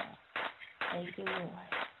 Hallelujah. Thank you, Lord.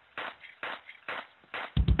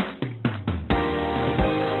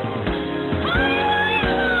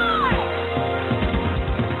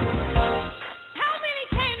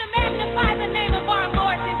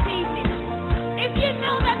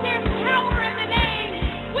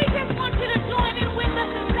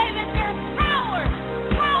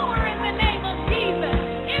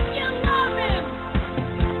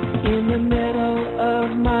 In the middle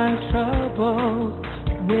of my troubles,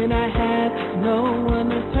 when I had no one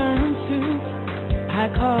to turn to, I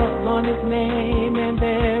called on his name and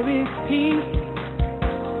there is peace.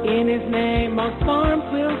 In his name all storms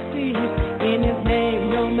will cease. In his name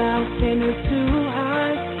no mountain is too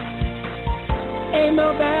high. ain't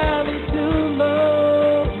no valley too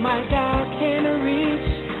low my God can't reach.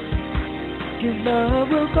 His love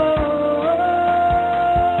will go.